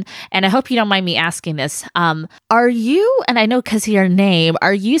question, and I hope you don't mind me asking this, are you, and I know because of your name,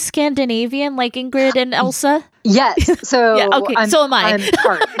 are you Scandinavian like Ingrid and Elsa? Yes. So yeah, okay. So am I. I'm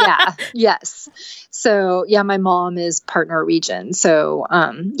part. Yeah. Yes. So yeah, my mom is part Norwegian. So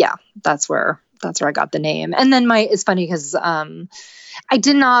yeah, that's where I got the name. And then it's funny because I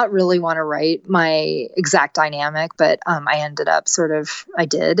did not really want to write my exact dynamic, but I ended up I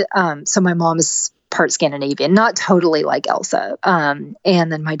did. So my mom is part Scandinavian, not totally like Elsa. And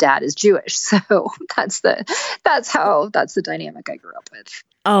then my dad is Jewish. So that's the dynamic I grew up with.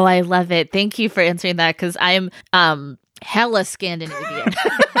 Oh, I love it. Thank you for answering that, because I am hella Scandinavian.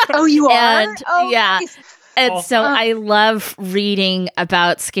 Oh, you are? And, yeah. Nice. And so I love reading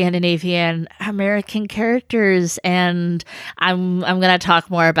about Scandinavian American characters, and I'm going to talk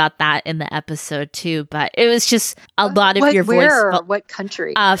more about that in the episode too. But it was just a lot of your voice. What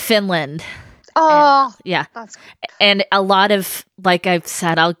country? Finland. Oh, Yeah. that's And a lot of, like I've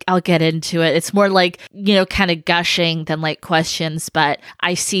said, I'll get into it. It's more like, kind of gushing than like questions, but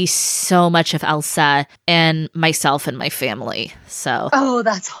I see so much of Elsa and myself and my family. So oh,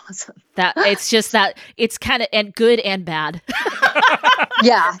 that's awesome. that it's just that it's kind of and good and bad.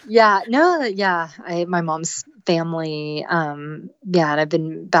 Yeah. No, yeah. My mom's family, and I've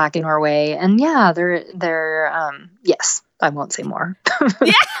been back in Norway, and they're yes, I won't say more.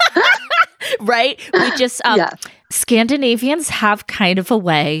 Right? We just Scandinavians have kind of a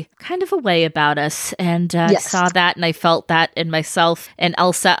way about us, and I saw that, and I felt that in myself. And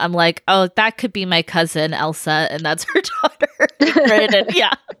Elsa, I'm like, oh, that could be my cousin Elsa, and that's her daughter. Ingrid,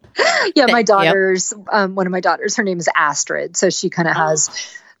 yeah. My daughter's one of my daughters, her name is Astrid, so she kind of has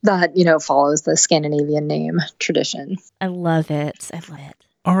that, follows the Scandinavian name tradition. I love it.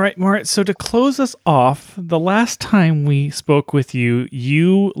 All right, Marit. So to close us off, the last time we spoke with you,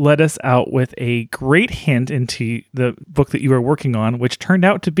 you led us out with a great hint into the book that you were working on, which turned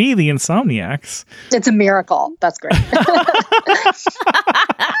out to be The Insomniacs. It's a miracle. That's great.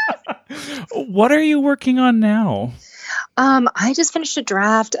 What are you working on now? I just finished a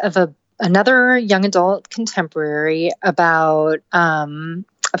draft of another young adult contemporary about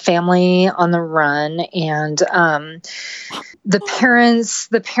a family on the run, and the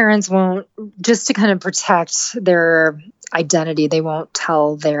parents won't, just to kind of protect their identity, they won't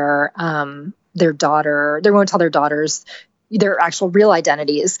tell their daughters their actual real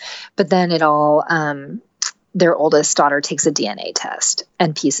identities, but then their oldest daughter takes a DNA test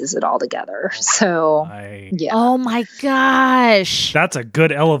and pieces it all together. So, yeah. Oh my gosh. That's a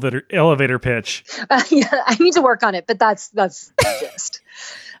good elevator pitch. Yeah, I need to work on it, but that's the gist.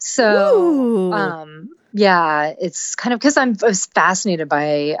 So, it's kind of because I was fascinated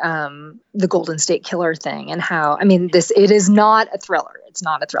by the Golden State Killer thing, and how, it is not a thriller. It's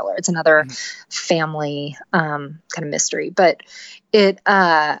not a thriller. It's another family kind of mystery, but it,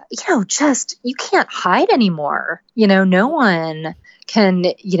 just, you can't hide anymore. No one can,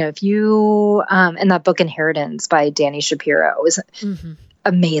 if you, and that book Inheritance by Danny Shapiro is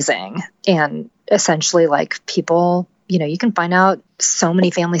amazing. And essentially, like, people, you can find out so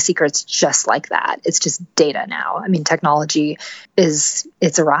many family secrets just like that. It's just data now. Technology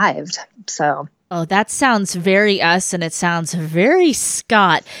it's arrived. So. Oh, that sounds very us, and it sounds very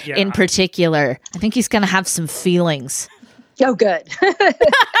Scott in particular. I think he's going to have some feelings. Oh, good.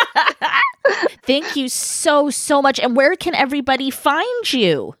 Thank you so much. And where can everybody find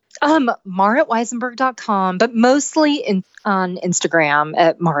you? MaritWeisenberg.com, but mostly on Instagram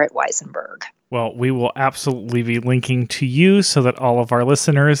at Marit Weisenberg. Well, we will absolutely be linking to you so that all of our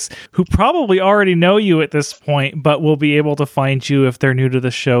listeners, who probably already know you at this point, but will be able to find you if they're new to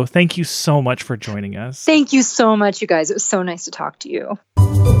the show. Thank you so much for joining us. Thank you so much, you guys. It was so nice to talk to you.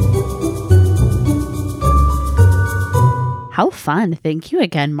 How fun. Thank you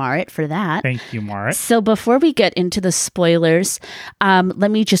again, Marit, for that. Thank you, Marit. So before we get into the spoilers,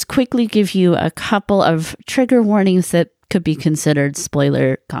 let me just quickly give you a couple of trigger warnings that could be considered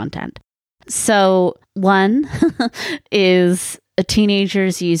spoiler content. So one is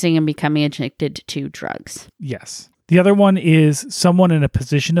teenagers using and becoming addicted to drugs. Yes. The other one is someone in a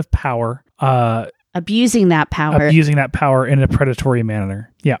position of power. Abusing that power. In a predatory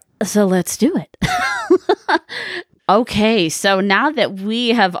manner. Yeah. So let's do it. Okay, so now that we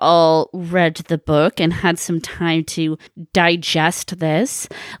have all read the book and had some time to digest this,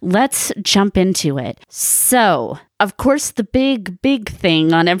 let's jump into it. So, of course, the big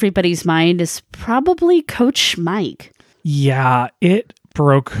thing on everybody's mind is probably Coach Mike. Yeah, it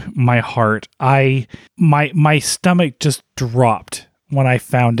broke my heart. My stomach just dropped when I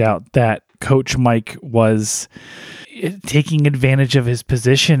found out that Coach Mike was taking advantage of his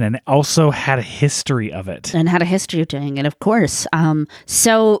position and also had a history of it. And had a history of doing it, of course.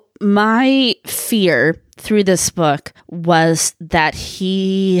 So my fear through this book was that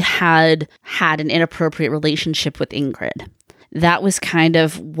he had an inappropriate relationship with Ingrid. That was kind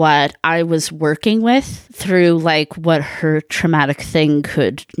of what I was working with through, like, what her traumatic thing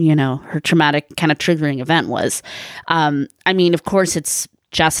could, her traumatic kind of triggering event was. Of course, it's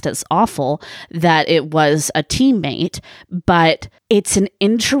just as awful that it was a teammate, but it's an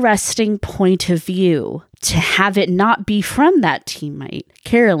interesting point of view to have it not be from that teammate,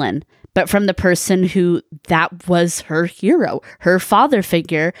 Carolyn, but from the person who that was her hero, her father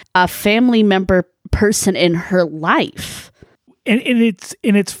figure, a family member person in her life. And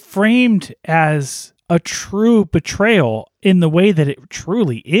it's framed as a true betrayal in the way that it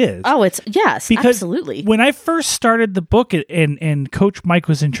truly is. Oh, yes, because absolutely. When I first started the book and Coach Mike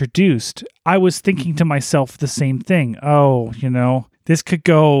was introduced, I was thinking to myself the same thing. Oh, this could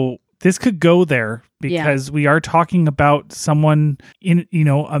go this could go there because we are talking about someone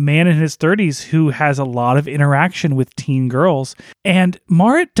a man in his 30s who has a lot of interaction with teen girls. And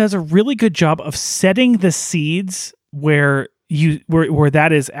Marit does a really good job of setting the seeds where that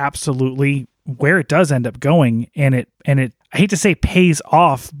is absolutely where it does end up going. And it, I hate to say pays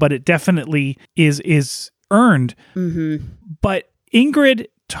off, but it definitely is earned. Mm-hmm. But Ingrid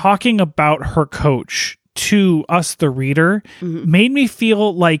talking about her coach to us, the reader, made me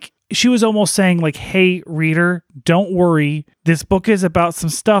feel like she was almost saying like, hey, reader, don't worry. This book is about some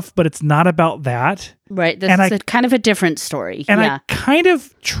stuff, but it's not about that. Right. This is kind of a different story. And I kind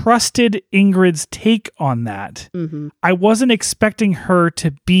of trusted Ingrid's take on that. Mm-hmm. I wasn't expecting her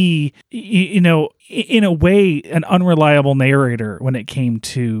to be, in a way, an unreliable narrator when it came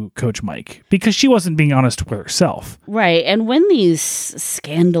to Coach Mike, because she wasn't being honest with herself. Right. And when these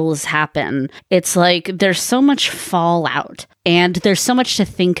scandals happen, it's like there's so much fallout and there's so much to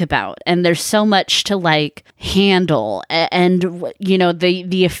think about and there's so much to like handle and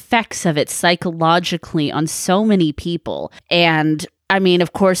the effects of it psychologically on so many people. And I mean,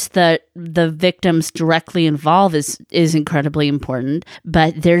 of course, the victims directly involved is incredibly important,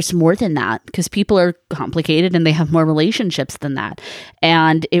 but there's more than that because people are complicated and they have more relationships than that.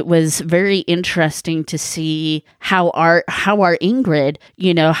 And it was very interesting to see how our Ingrid,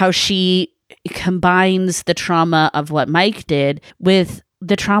 how she combines the trauma of what Mike did with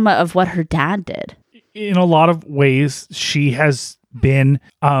the trauma of what her dad did. In a lot of ways, she has been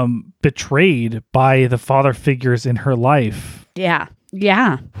betrayed by the father figures in her life. Yeah.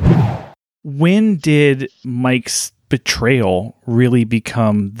 Yeah. When did Mike's betrayal really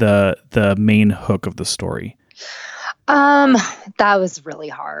become the main hook of the story? That was really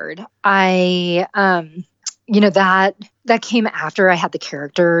hard. That came after I had the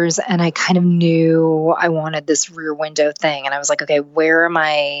characters and I kind of knew I wanted this Rear Window thing. And I was like, okay, where am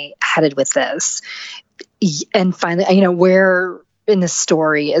I headed with this? And finally, where in the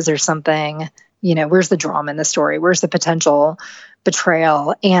story is there something, where's the drama in the story? Where's the potential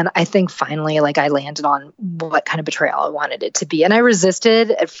betrayal? And I think finally, I landed on what kind of betrayal I wanted it to be. And I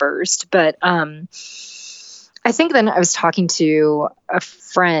resisted at first, but I think then I was talking to a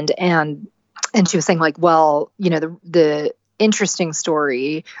friend and she was saying the interesting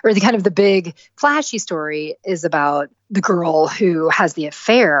story or the big flashy story is about the girl who has the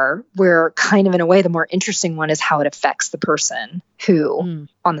affair, where kind of in a way, the more interesting one is how it affects the person who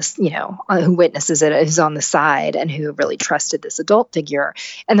who witnesses it, who's on the side and who really trusted this adult figure.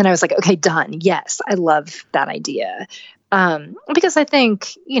 And then I was like, okay, done. Yes. I love that idea. Because I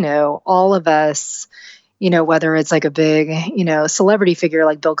think, all of us, whether it's like a big, celebrity figure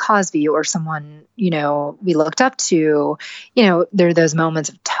like Bill Cosby or someone, we looked up to, there are those moments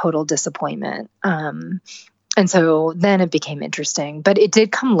of total disappointment. And so then it became interesting, but it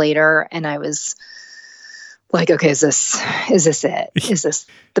did come later. And I was like, okay, is this it? Is this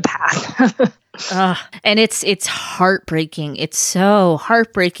the path? And it's heartbreaking. It's so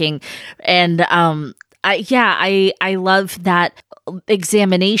heartbreaking. And I love that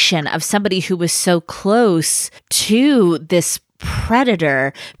examination of somebody who was so close to this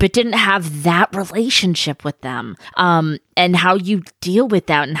predator but didn't have that relationship with them, and how you deal with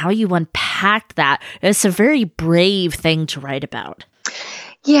that and how you unpack that. It's a very brave thing to write about.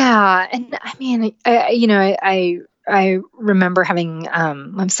 Yeah. And I mean, I remember having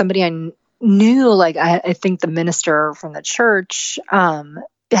somebody I knew, I think the minister from the church had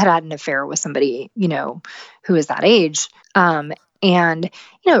an affair with somebody, who is that age. And,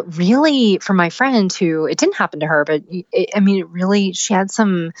 really for my friend who, it didn't happen to her, but she had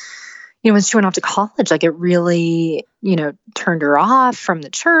some, when she went off to college, it really, turned her off from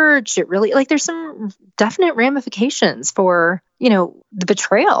the church. It really, there's some definite ramifications for, the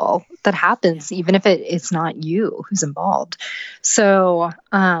betrayal that happens, even if it's not you who's involved. So,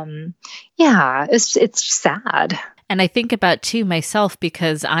 it's sad. And I think about too myself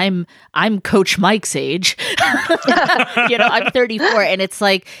because I'm Coach Mike's age. I'm 34, and it's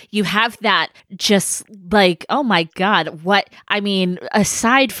like you have that just like, oh my God, what I mean,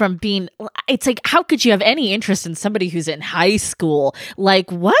 aside from being, it's like, how could you have any interest in somebody who's in high school?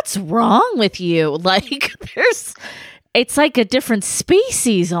 Like, what's wrong with you? It's like a different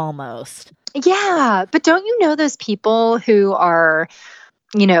species almost. Yeah, but don't you know those people who are,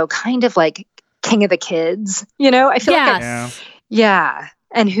 kind of like king of the kids, I feel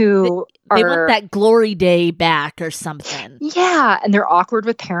and who they want that glory day back or something. Yeah, and they're awkward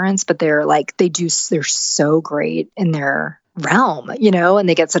with parents, but they're they're so great in their realm, and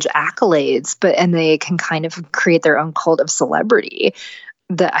they get such accolades, and they can kind of create their own cult of celebrity.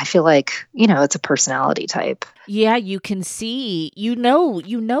 that I feel like, it's a personality type. Yeah, you can see,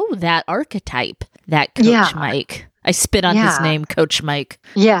 that archetype, that Coach Mike. I spit on his name, Coach Mike.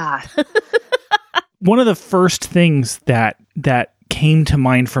 Yeah. One of the first things that came to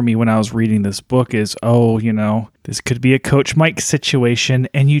mind for me when I was reading this book is, this could be a Coach Mike situation.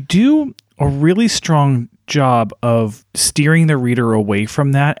 And you do a really strong job of steering the reader away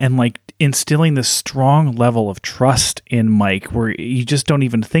from that and like instilling this strong level of trust in Mike where you just don't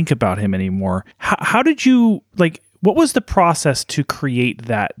even think about him anymore. How did you, what was the process to create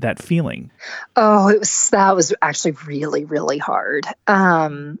that feeling? Oh, that was actually really, really hard.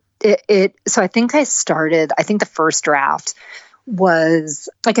 So I think the first draft was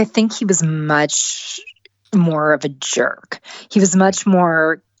I think he was much more of a jerk. He was much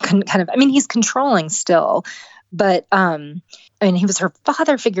more he's controlling still, but he was her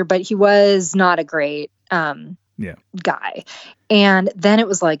father figure, but he was not a great guy. And then it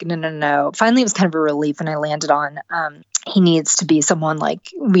was like, no. Finally, it was kind of a relief when I landed on he needs to be someone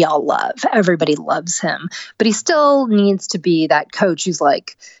like we all love. Everybody loves him, but he still needs to be that coach who's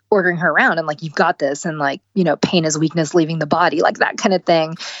like ordering her around and like, you've got this, and like, pain is weakness leaving the body, like that kind of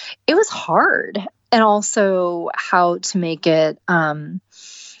thing. It was hard. And also how to make it, not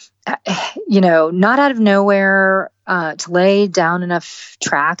out of nowhere, to lay down enough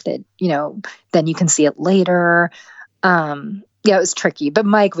track that, then you can see it later. It was tricky, but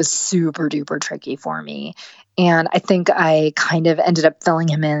Mike was super duper tricky for me. And I think I kind of ended up filling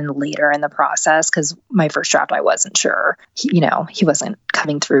him in later in the process because my first draft, I wasn't sure. He wasn't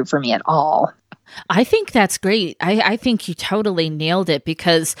coming through for me at all. I think that's great. I think you totally nailed it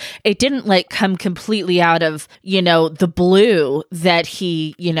because it didn't come completely out of, the blue that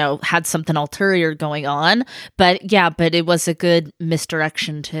he, had something ulterior going on. But it was a good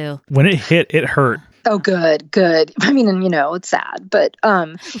misdirection too. When it hit, it hurt. Oh, good. I mean, and it's sad, but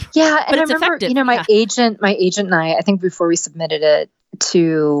and I remember, effective. My agent and I think before we submitted it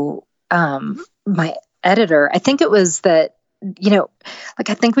to my editor, I think it was that,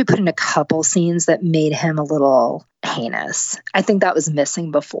 I think we put in a couple scenes that made him a little heinous. I think that was missing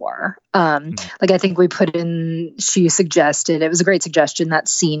before. I think we put in, she suggested, it was a great suggestion, that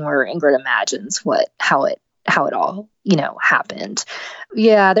scene where Ingrid imagines how it all, happened.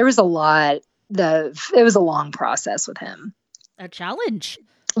 Yeah, there was a lot. It was a long process with him. A challenge.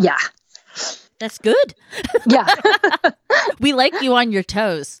 Yeah. That's good. Yeah. We like you on your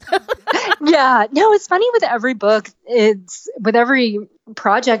toes. Yeah. No, it's funny with every book. It's with every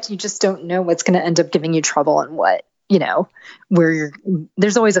project, you just don't know what's going to end up giving you trouble and what,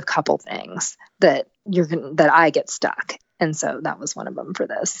 there's always a couple things that I get stuck. And so that was one of them for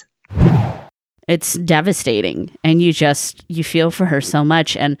this. It's devastating, and you feel for her so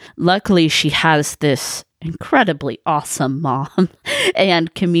much. And luckily she has this incredibly awesome mom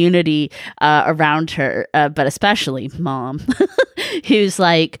and community around her, but especially mom, who's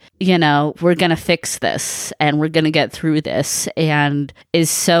like, we're going to fix this and we're going to get through this, and is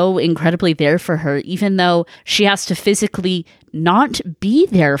so incredibly there for her, even though she has to physically not be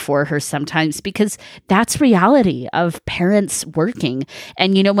there for her sometimes, because that's reality of parents working.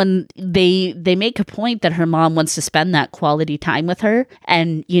 And when they make a point that her mom wants to spend that quality time with her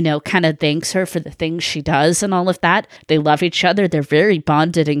and kind of thanks her for the things she does and all of that, they love each other, they're very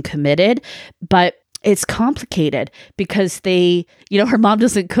bonded and committed, but it's complicated because her mom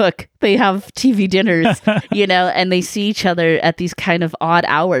doesn't cook. They have TV dinners, and they see each other at these kind of odd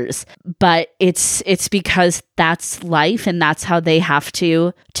hours. But it's because that's life and that's how they have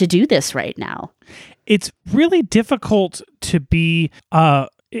to do this right now. It's really difficult to be,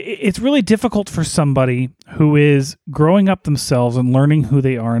 it's really difficult for somebody who is growing up themselves and learning who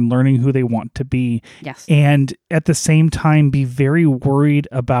they are and learning who they want to be. Yes. And at the same time, be very worried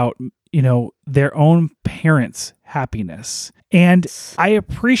about their own parents' happiness. And I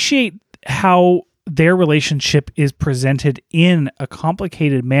appreciate how their relationship is presented in a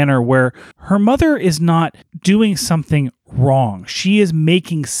complicated manner where her mother is not doing something wrong. She is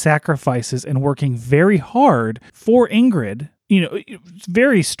making sacrifices and working very hard for Ingrid,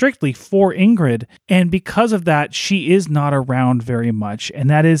 very strictly for Ingrid. And because of that, she is not around very much. And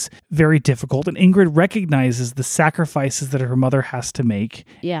that is very difficult. And Ingrid recognizes the sacrifices that her mother has to make.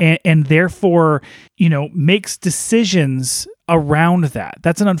 Yeah. And therefore, makes decisions around that.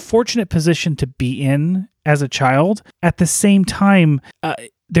 That's an unfortunate position to be in as a child. At the same time,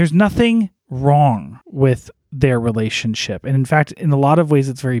 there's nothing wrong with their relationship. And in fact, in a lot of ways,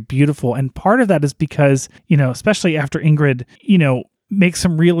 it's very beautiful. And part of that is because, especially after Ingrid, makes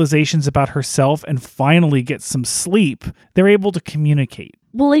some realizations about herself and finally gets some sleep, they're able to communicate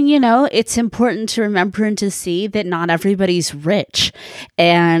Well, and it's important to remember and to see that not everybody's rich,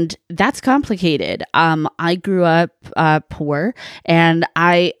 and that's complicated. I grew up poor, and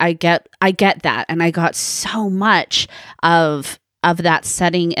I get that, and I got so much of that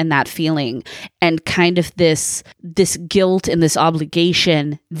setting and that feeling, and kind of this guilt and this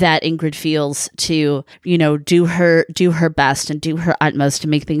obligation that Ingrid feels to do her best and do her utmost to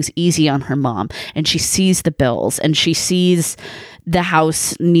make things easy on her mom. And she sees the bills, and she sees the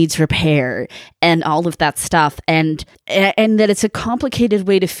house needs repair and all of that stuff, and that it's a complicated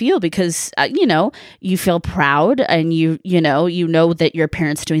way to feel, because you feel proud, and you know that your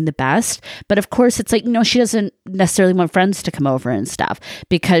parents doing the best, but of course it's like, she doesn't necessarily want friends to come over and stuff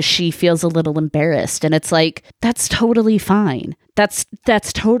because she feels a little embarrassed, and it's like, that's totally fine.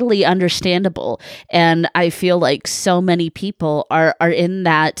 That's totally understandable. And I feel like so many people are in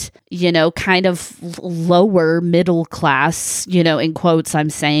that, kind of lower middle class, in quotes I'm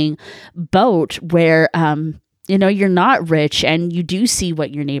saying, boat where, you're not rich, and you do see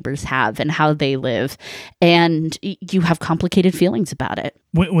what your neighbors have and how they live, and you have complicated feelings about it.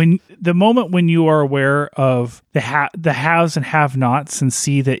 When the moment when you are aware of the haves and have-nots and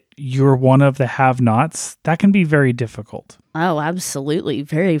see that you're one of the have-nots, that can be very difficult. Oh, absolutely.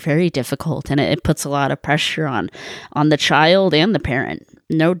 Very, very difficult. And it puts a lot of pressure on the child and the parent.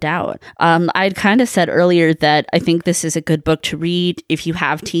 No doubt. I'd kind of said earlier that I think this is a good book to read if you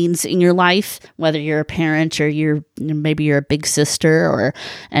have teens in your life, whether you're a parent or maybe you're a big sister or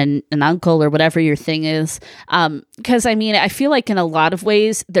an uncle or whatever your thing is. Because I feel like in a lot of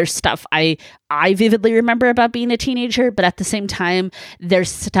ways, there's stuff I vividly remember about being a teenager, but at the same time, there's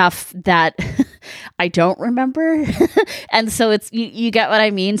stuff that I don't remember. And so it's, you get what I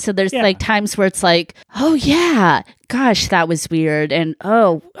mean? So there's like times where it's like, oh yeah, gosh, that was weird. And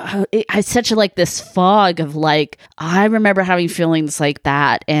I such this fog of like, I remember having feelings like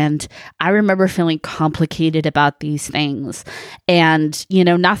that. And I remember feeling complicated about these things. And,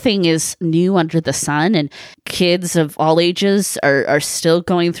 nothing is new under the sun. And kids of all ages are still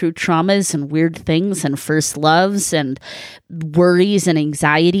going through traumas and weird things and first loves and worries and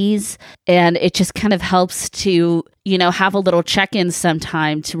anxieties. And it just kind of helps to, have a little check-in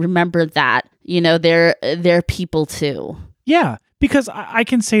sometime to remember that, they're people too. Yeah, because I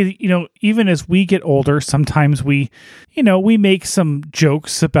can say that, even as we get older, sometimes we make some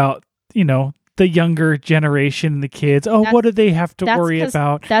jokes about, the younger generation and the kids. Oh, what do they have to worry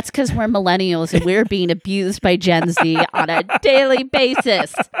about? That's because we're millennials and we're being abused by Gen Z on a daily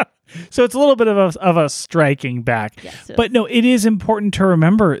basis. So it's a little bit of a striking back. Yes, but no, it is important to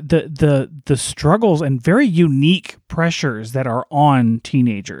remember the struggles and very unique pressures that are on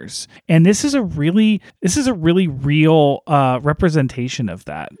teenagers. And this is a really real representation of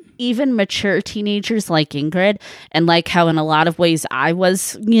that. Even mature teenagers like Ingrid, and like how in a lot of ways I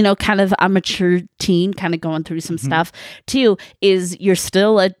was, kind of a mature teen, kind of going through some stuff too, is you're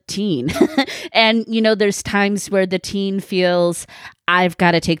still a teen. And, there's times where the teen feels, I've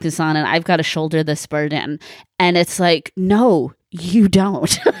got to take this on and I've got to shoulder this burden. And it's like, no, you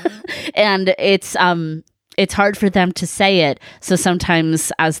don't. And it's hard for them to say it. So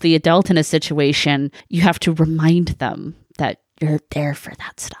sometimes as the adult in a situation, you have to remind them that you're there for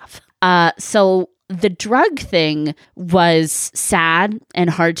that stuff. So the drug thing was sad and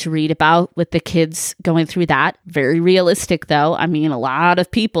hard to read about with the kids going through that. Very realistic, though. A lot of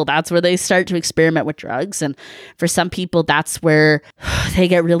people, that's where they start to experiment with drugs. And for some people, that's where they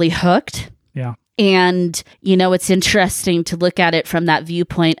get really hooked. Yeah. And, it's interesting to look at it from that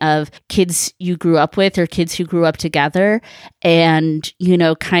viewpoint of kids you grew up with or kids who grew up together and,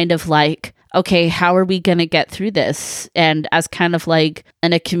 kind of like, okay, how are we going to get through this? And as kind of like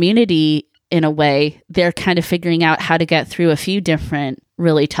in a community, in a way, they're kind of figuring out how to get through a few different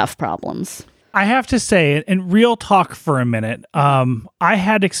really tough problems. I have to say, and real talk for a minute, I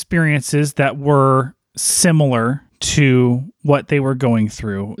had experiences that were similar to what they were going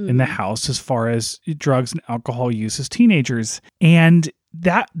through in the house as far as drugs and alcohol use as teenagers. And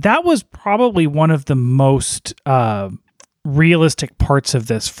that was probably one of the most realistic parts of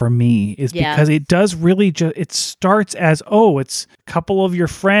this for me is because it does really it starts as, it's a couple of your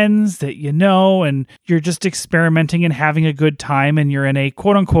friends that and you're just experimenting and having a good time and you're in a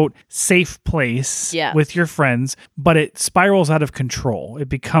quote unquote safe place with your friends, but it spirals out of control. It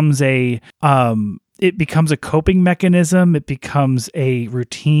becomes a coping mechanism. It becomes a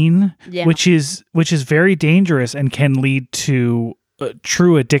routine, which is very dangerous and can lead to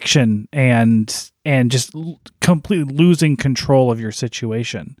true addiction and just completely losing control of your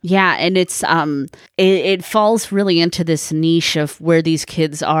situation. Yeah, and it's it falls really into this niche of where these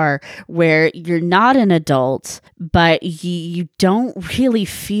kids are, where you're not an adult, but you don't really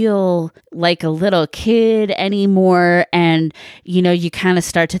feel like a little kid anymore, and you kind of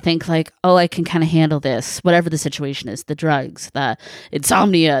start to think like, oh, I can kind of handle this, whatever the situation is, the drugs, the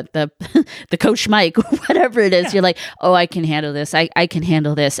insomnia, the the Coach Mike, whatever it is. You're like, oh, I can handle this. I can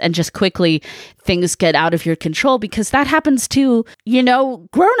handle this, and just quickly things get out of your control, because that happens to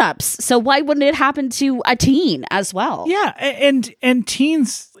grown-ups. So why wouldn't it happen to a teen as well? Yeah, and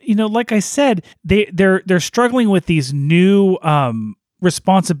teens, like I said, they're struggling with these new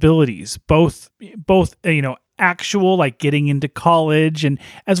responsibilities, both actual, like getting into college, and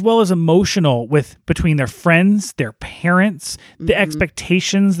as well as emotional, with between their friends, their parents, the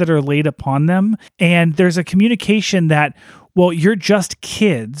expectations that are laid upon them. And there's a communication that, well, you're just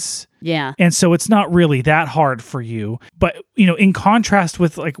kids. Yeah. And so it's not really that hard for you. But, in contrast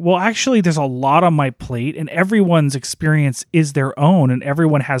with like, well, actually there's a lot on my plate, and everyone's experience is their own, and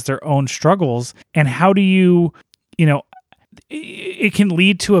everyone has their own struggles. And how do you, it can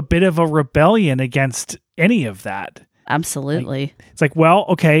lead to a bit of a rebellion against any of that. Absolutely. It's like, well,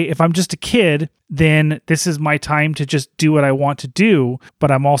 okay, if I'm just a kid, then this is my time to just do what I want to do. But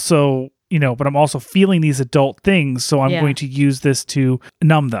I'm also feeling these adult things, so I'm going to use this to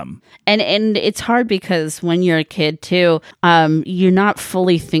numb them. And it's hard because when you're a kid too, you're not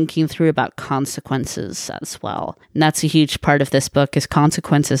fully thinking through about consequences as well. And that's a huge part of this book, is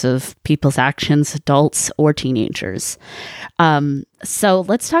consequences of people's actions, adults or teenagers. So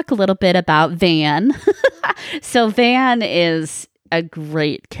let's talk a little bit about Van. So Van is a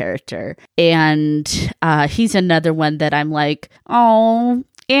great character, and he's another one that I'm like, oh,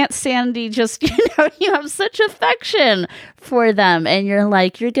 Aunt Sandy, just, you have such affection for them, and you're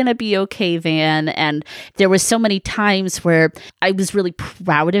like, you're going to be okay, Van. And there was so many times where I was really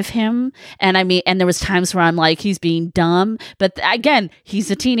proud of him. And there was times where I'm like, he's being dumb. But again,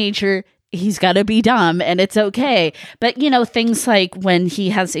 he's a teenager. He's got to be dumb, and it's okay. But, things like when he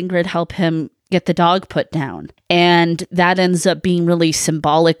has Ingrid help him get the dog put down, and that ends up being really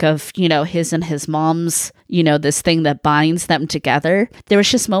symbolic of, his and his mom's, this thing that binds them together. There was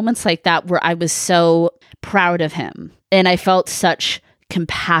just moments like that where I was so proud of him, and I felt such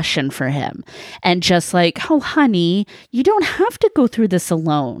compassion for him, and just like, oh, honey, you don't have to go through this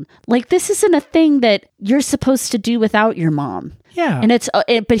alone. Like, this isn't a thing that you're supposed to do without your mom. Yeah.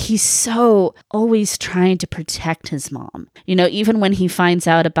 And but he's so always trying to protect his mom. Even when he finds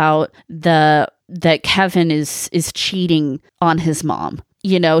out about that Kevin is cheating on his mom,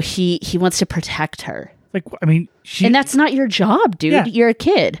 he wants to protect her. Like, and that's not your job, dude. Yeah. You're a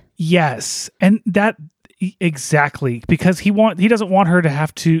kid. Yes. And that exactly, because he doesn't want her to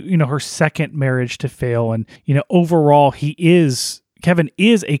have to, her second marriage to fail. And, overall Kevin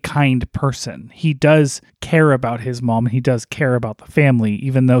is a kind person. He does care about his mom, and he does care about the family,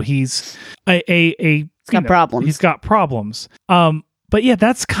 even though he's he's got problems. He's got problems. But yeah,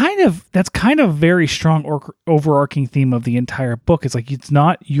 that's kind of very strong overarching theme of the entire book. It's like, it's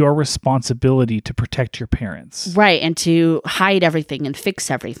not your responsibility to protect your parents. Right, and to hide everything and fix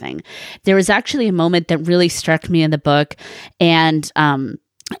everything. There was actually a moment that really struck me in the book, and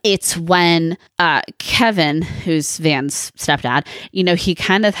it's when Kevin, who's Van's stepdad, he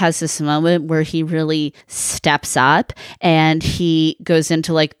kind of has this moment where he really steps up, and he goes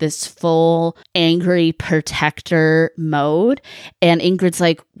into like this full angry protector mode. And Ingrid's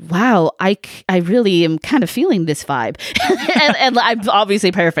like, wow, I really am kind of feeling this vibe. and I'm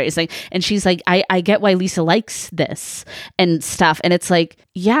obviously paraphrasing. And she's like, I get why Lisa likes this and stuff. And it's like,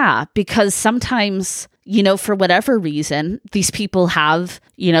 yeah, because sometimes, for whatever reason, these people have,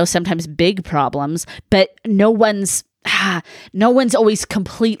 sometimes big problems, but no one's always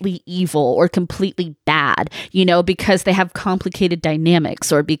completely evil or completely bad, because they have complicated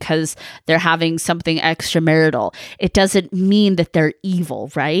dynamics, or because they're having something extramarital. It doesn't mean that they're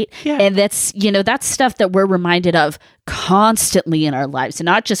evil, right? Yeah. And that's, that's stuff that we're reminded of constantly in our lives, and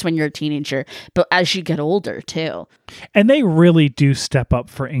not just when you're a teenager, but as you get older too. And they really do step up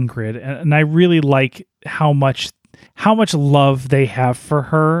for Ingrid, and I really like how much love they have for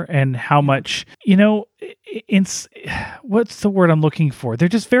her, and how much, what's the word I'm looking for? They're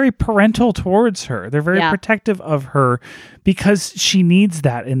just very parental towards her. They're very protective of her, because she needs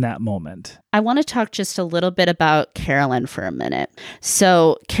that in that moment. I want to talk just a little bit about Carolyn for a minute.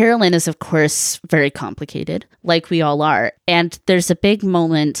 So Carolyn is, of course, very complicated, like we all are. And there's a big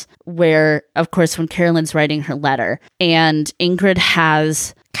moment where, of course, when Carolyn's writing her letter, and Ingrid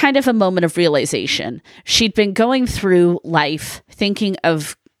has kind of a moment of realization. She'd been going through life thinking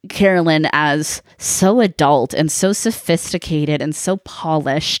of Carolyn as so adult and so sophisticated and so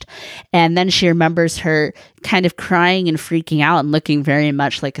polished. And then she remembers her kind of crying and freaking out and looking very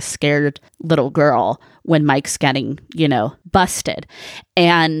much like a scared little girl when Mike's getting, busted.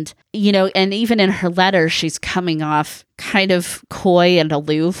 And, and even in her letter, she's coming off kind of coy and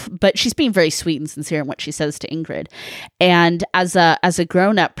aloof, but she's being very sweet and sincere in what she says to Ingrid. And as a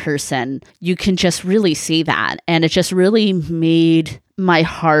grown-up person, you can just really see that. And it just really made my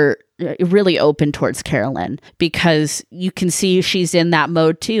heart really open towards Carolyn, because you can see she's in that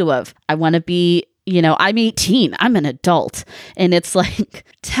mode too of, I want to be, I'm 18, I'm an adult. And it's like,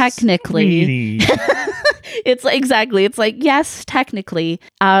 technically, it's like, exactly. It's like, yes, technically.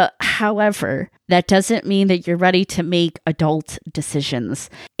 However, that doesn't mean that you're ready to make adult decisions.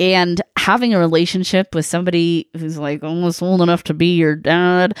 And having a relationship with somebody who's like almost old enough to be your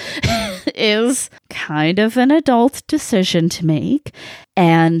dad is kind of an adult decision to make.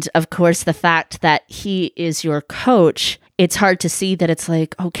 And of course, the fact that he is your coach, it's hard to see that it's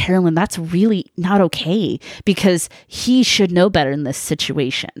like, oh, Carolyn, that's really not okay, because he should know better in this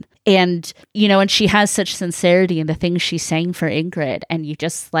situation. And, and she has such sincerity in the things she's saying for Ingrid. And you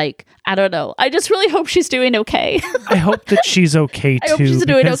just like, I don't know. I just really hope she's doing okay. I hope that she's okay too. I hope she's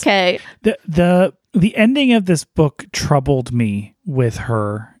doing okay. The ending of this book troubled me with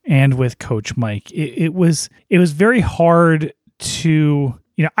her and with Coach Mike. It was very hard to,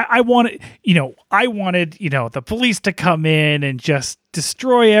 I wanted the police to come in and just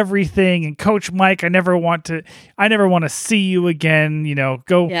destroy everything. And Coach Mike, I never want to see you again.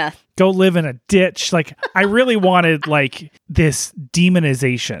 Go live in a ditch. Like, I really wanted like this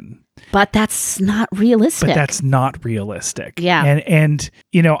demonization. But that's not realistic. Yeah. And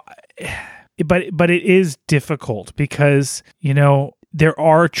but it is difficult because, there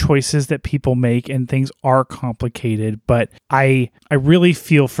are choices that people make and things are complicated, but I really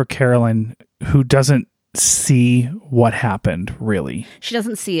feel for Carolyn, who doesn't see what happened, really. She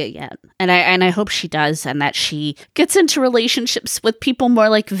doesn't see it yet. And I hope she does, and that she gets into relationships with people more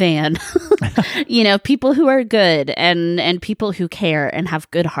like Van. People who are good and people who care and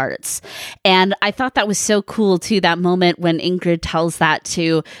have good hearts. And I thought that was so cool too, that moment when Ingrid tells that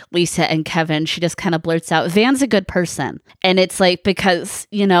to Lisa and Kevin. She just kind of blurts out, Van's a good person. And it's like, because,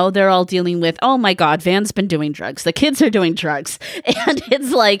 they're all dealing with, oh my God, Van's been doing drugs. The kids are doing drugs. And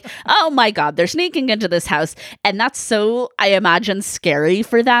it's like, oh my God, they're sneaking into this house. And that's so, I imagine, scary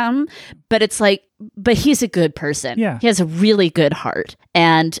for them. But it's like, but he's a good person. Yeah. He has a really good heart.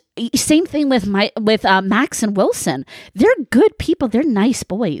 And same thing with Max and Wilson. They're good people. They're nice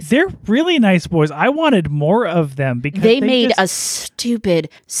boys. They're really nice boys. I wanted more of them because they made a stupid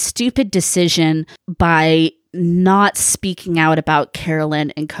decision by not speaking out about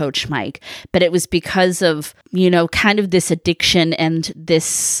Carolyn and Coach Mike, but it was because of, kind of this addiction and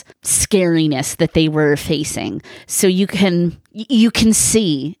this scariness that they were facing. So you can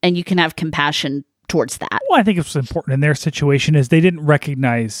see and you can have compassion towards that. Well, I think it's important in their situation is they didn't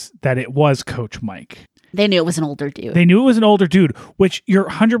recognize that it was Coach Mike. They knew it was an older dude. Which you're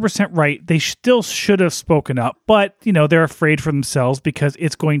 100% right. They still should have spoken up, but, they're afraid for themselves because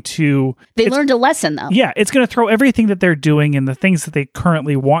it's going to... They learned a lesson, though. Yeah, it's going to throw everything that they're doing and the things that they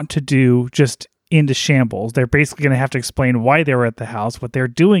currently want to do just into shambles. They're basically going to have to explain why they were at the house, what they're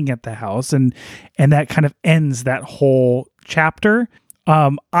doing at the house, and that kind of ends that whole chapter.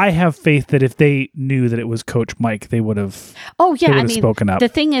 I have faith that if they knew that it was Coach Mike, they would have. Oh yeah, spoken up. The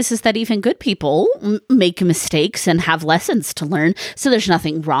thing is that even good people make mistakes and have lessons to learn. So there's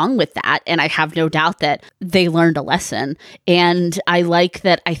nothing wrong with that, and I have no doubt that they learned a lesson. And I like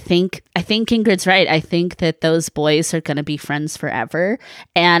that. I think Ingrid's right. I think that those boys are going to be friends forever.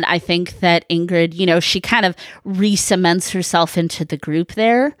 And I think that Ingrid, she kind of re-cements herself into the group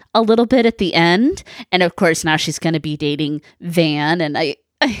there a little bit at the end. And of course, now she's going to be dating Van, and I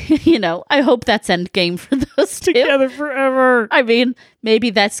hope that's endgame for those two. Together forever. I mean, maybe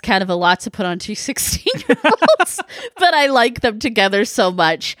that's kind of a lot to put on two 16-year-olds, but I like them together so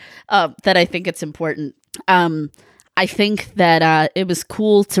much that I think it's important. I think that it was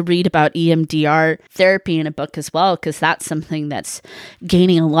cool to read about EMDR therapy in a book as well, because that's something that's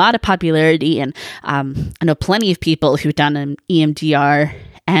gaining a lot of popularity. And I know plenty of people who've done an EMDR,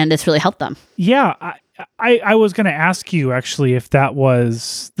 and it's really helped them. Yeah, I was going to ask you actually if that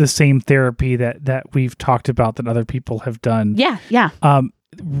was the same therapy that we've talked about that other people have done. Yeah.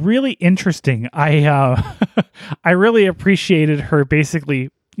 Really interesting. I really appreciated her basically,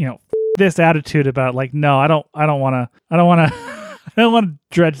 this attitude about like, no, I don't want to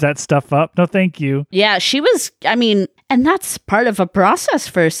dredge that stuff up. No, thank you. Yeah, she was, I mean, And that's part of a process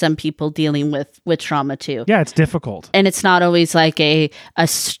for some people dealing with trauma too. Yeah, it's difficult. And it's not always like a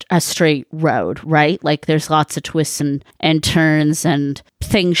straight road, right? Like there's lots of twists and turns and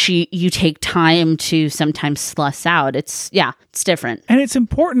things you take time to sometimes suss out. It's different. And it's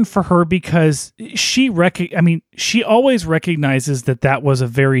important for her because she always recognizes that was a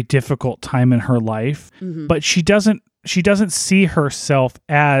very difficult time in her life, but she doesn't see herself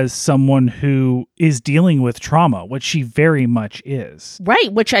as someone who is dealing with trauma, which she very much is.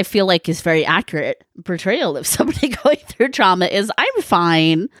 Right, which I feel like is very accurate portrayal of somebody going through trauma is, I'm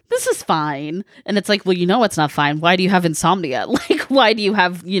fine. This is fine. And it's like, well, you know it's not fine. Why do you have insomnia? Like, why do you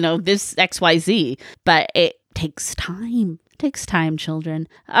have, this XYZ? But it takes time. It takes time, children.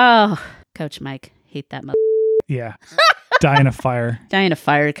 Oh, Coach Mike, hate that Yeah. Die in a fire. Die in a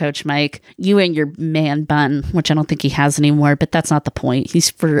fire, Coach Mike. You and your man bun, which I don't think he has anymore, but that's not the point.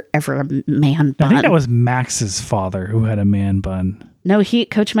 He's forever a man bun. I think that was Max's father who had a man bun. No,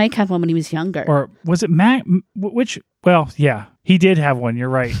 Coach Mike had one when he was younger. Or was it Mac? Well, yeah, he did have one. You're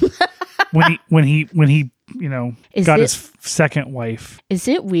right. when he got his second wife. Is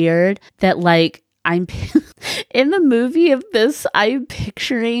it weird that I'm in the movie of this, I'm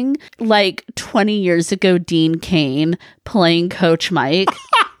picturing 20 years ago Dean Cain playing Coach Mike.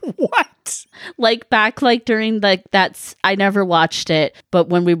 What? Back during that's, I never watched it, but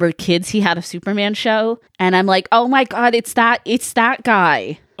when we were kids, he had a Superman show, and I'm like, oh my God, it's that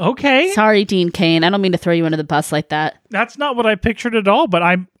guy. Okay. Sorry, Dean Cain. I don't mean to throw you under the bus like that. That's not what I pictured at all, but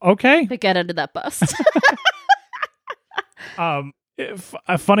I'm okay. But get under that bus.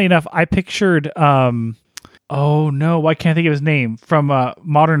 Funny enough, I pictured oh no, I can't think of his name, from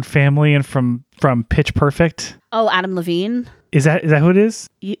Modern Family and from Pitch Perfect. Oh, Adam Levine. Is that who it is?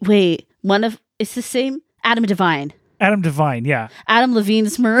 Wait, it's the same Adam Devine. Adam Devine, yeah. Adam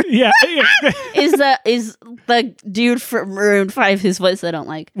Levine's Maroon. Yeah. is the dude from Maroon 5 whose voice I don't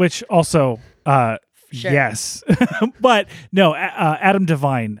like. Which also Sure. Yes. But no, Adam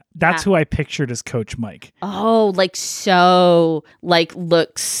Devine. That's who I pictured as Coach Mike. Oh, looks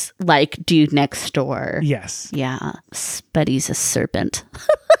like dude next door. Yes. Yeah. But he's a serpent.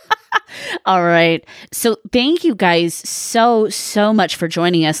 All right. So thank you guys so much for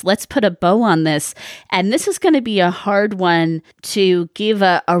joining us. Let's put a bow on this. And this is going to be a hard one to give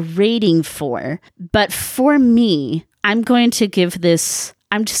a rating for. But for me, I'm going to give this...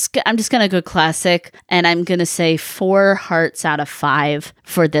 I'm just going to go classic, and I'm going to say 4 hearts out of 5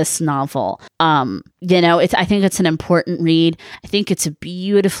 for this novel. I think it's an important read. I think it's a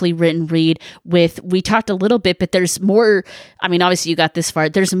beautifully written read we talked a little bit, but there's more. I mean, obviously you got this far.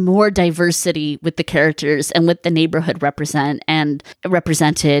 There's more diversity with the characters and with the neighborhood represented.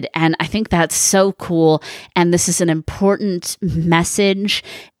 And I think that's so cool. And this is an important message,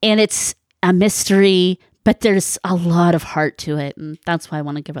 and it's a mystery, but there's a lot of heart to it, and that's why I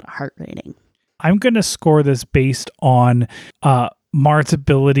want to give it a heart rating. I'm going to score this based on Mart's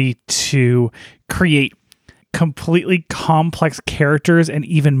ability to create completely complex characters and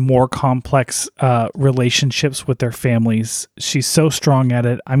even more complex relationships with their families. She's so strong at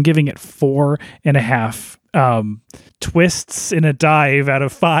it. I'm giving it 4.5 twists in a dive out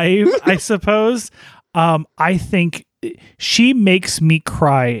of 5, I suppose. I think she makes me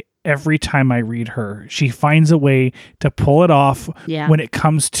cry every time I read her. She finds a way to pull it off when it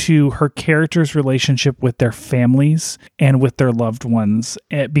comes to her characters' relationship with their families and with their loved ones,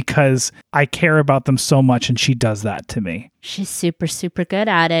 because I care about them so much, and she does that to me. She's super, super good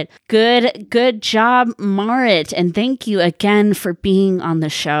at it. Good job, Marit. And thank you again for being on the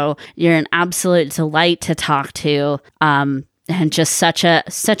show. You're an absolute delight to talk to. And just such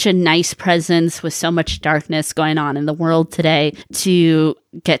a nice presence with so much darkness going on in the world today to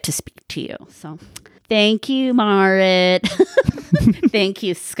get to speak to you. So thank you, Marit. Thank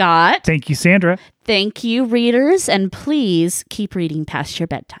you, Scott. Thank you, Sandra. Thank you, readers. And please keep reading past your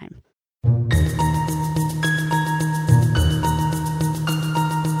bedtime.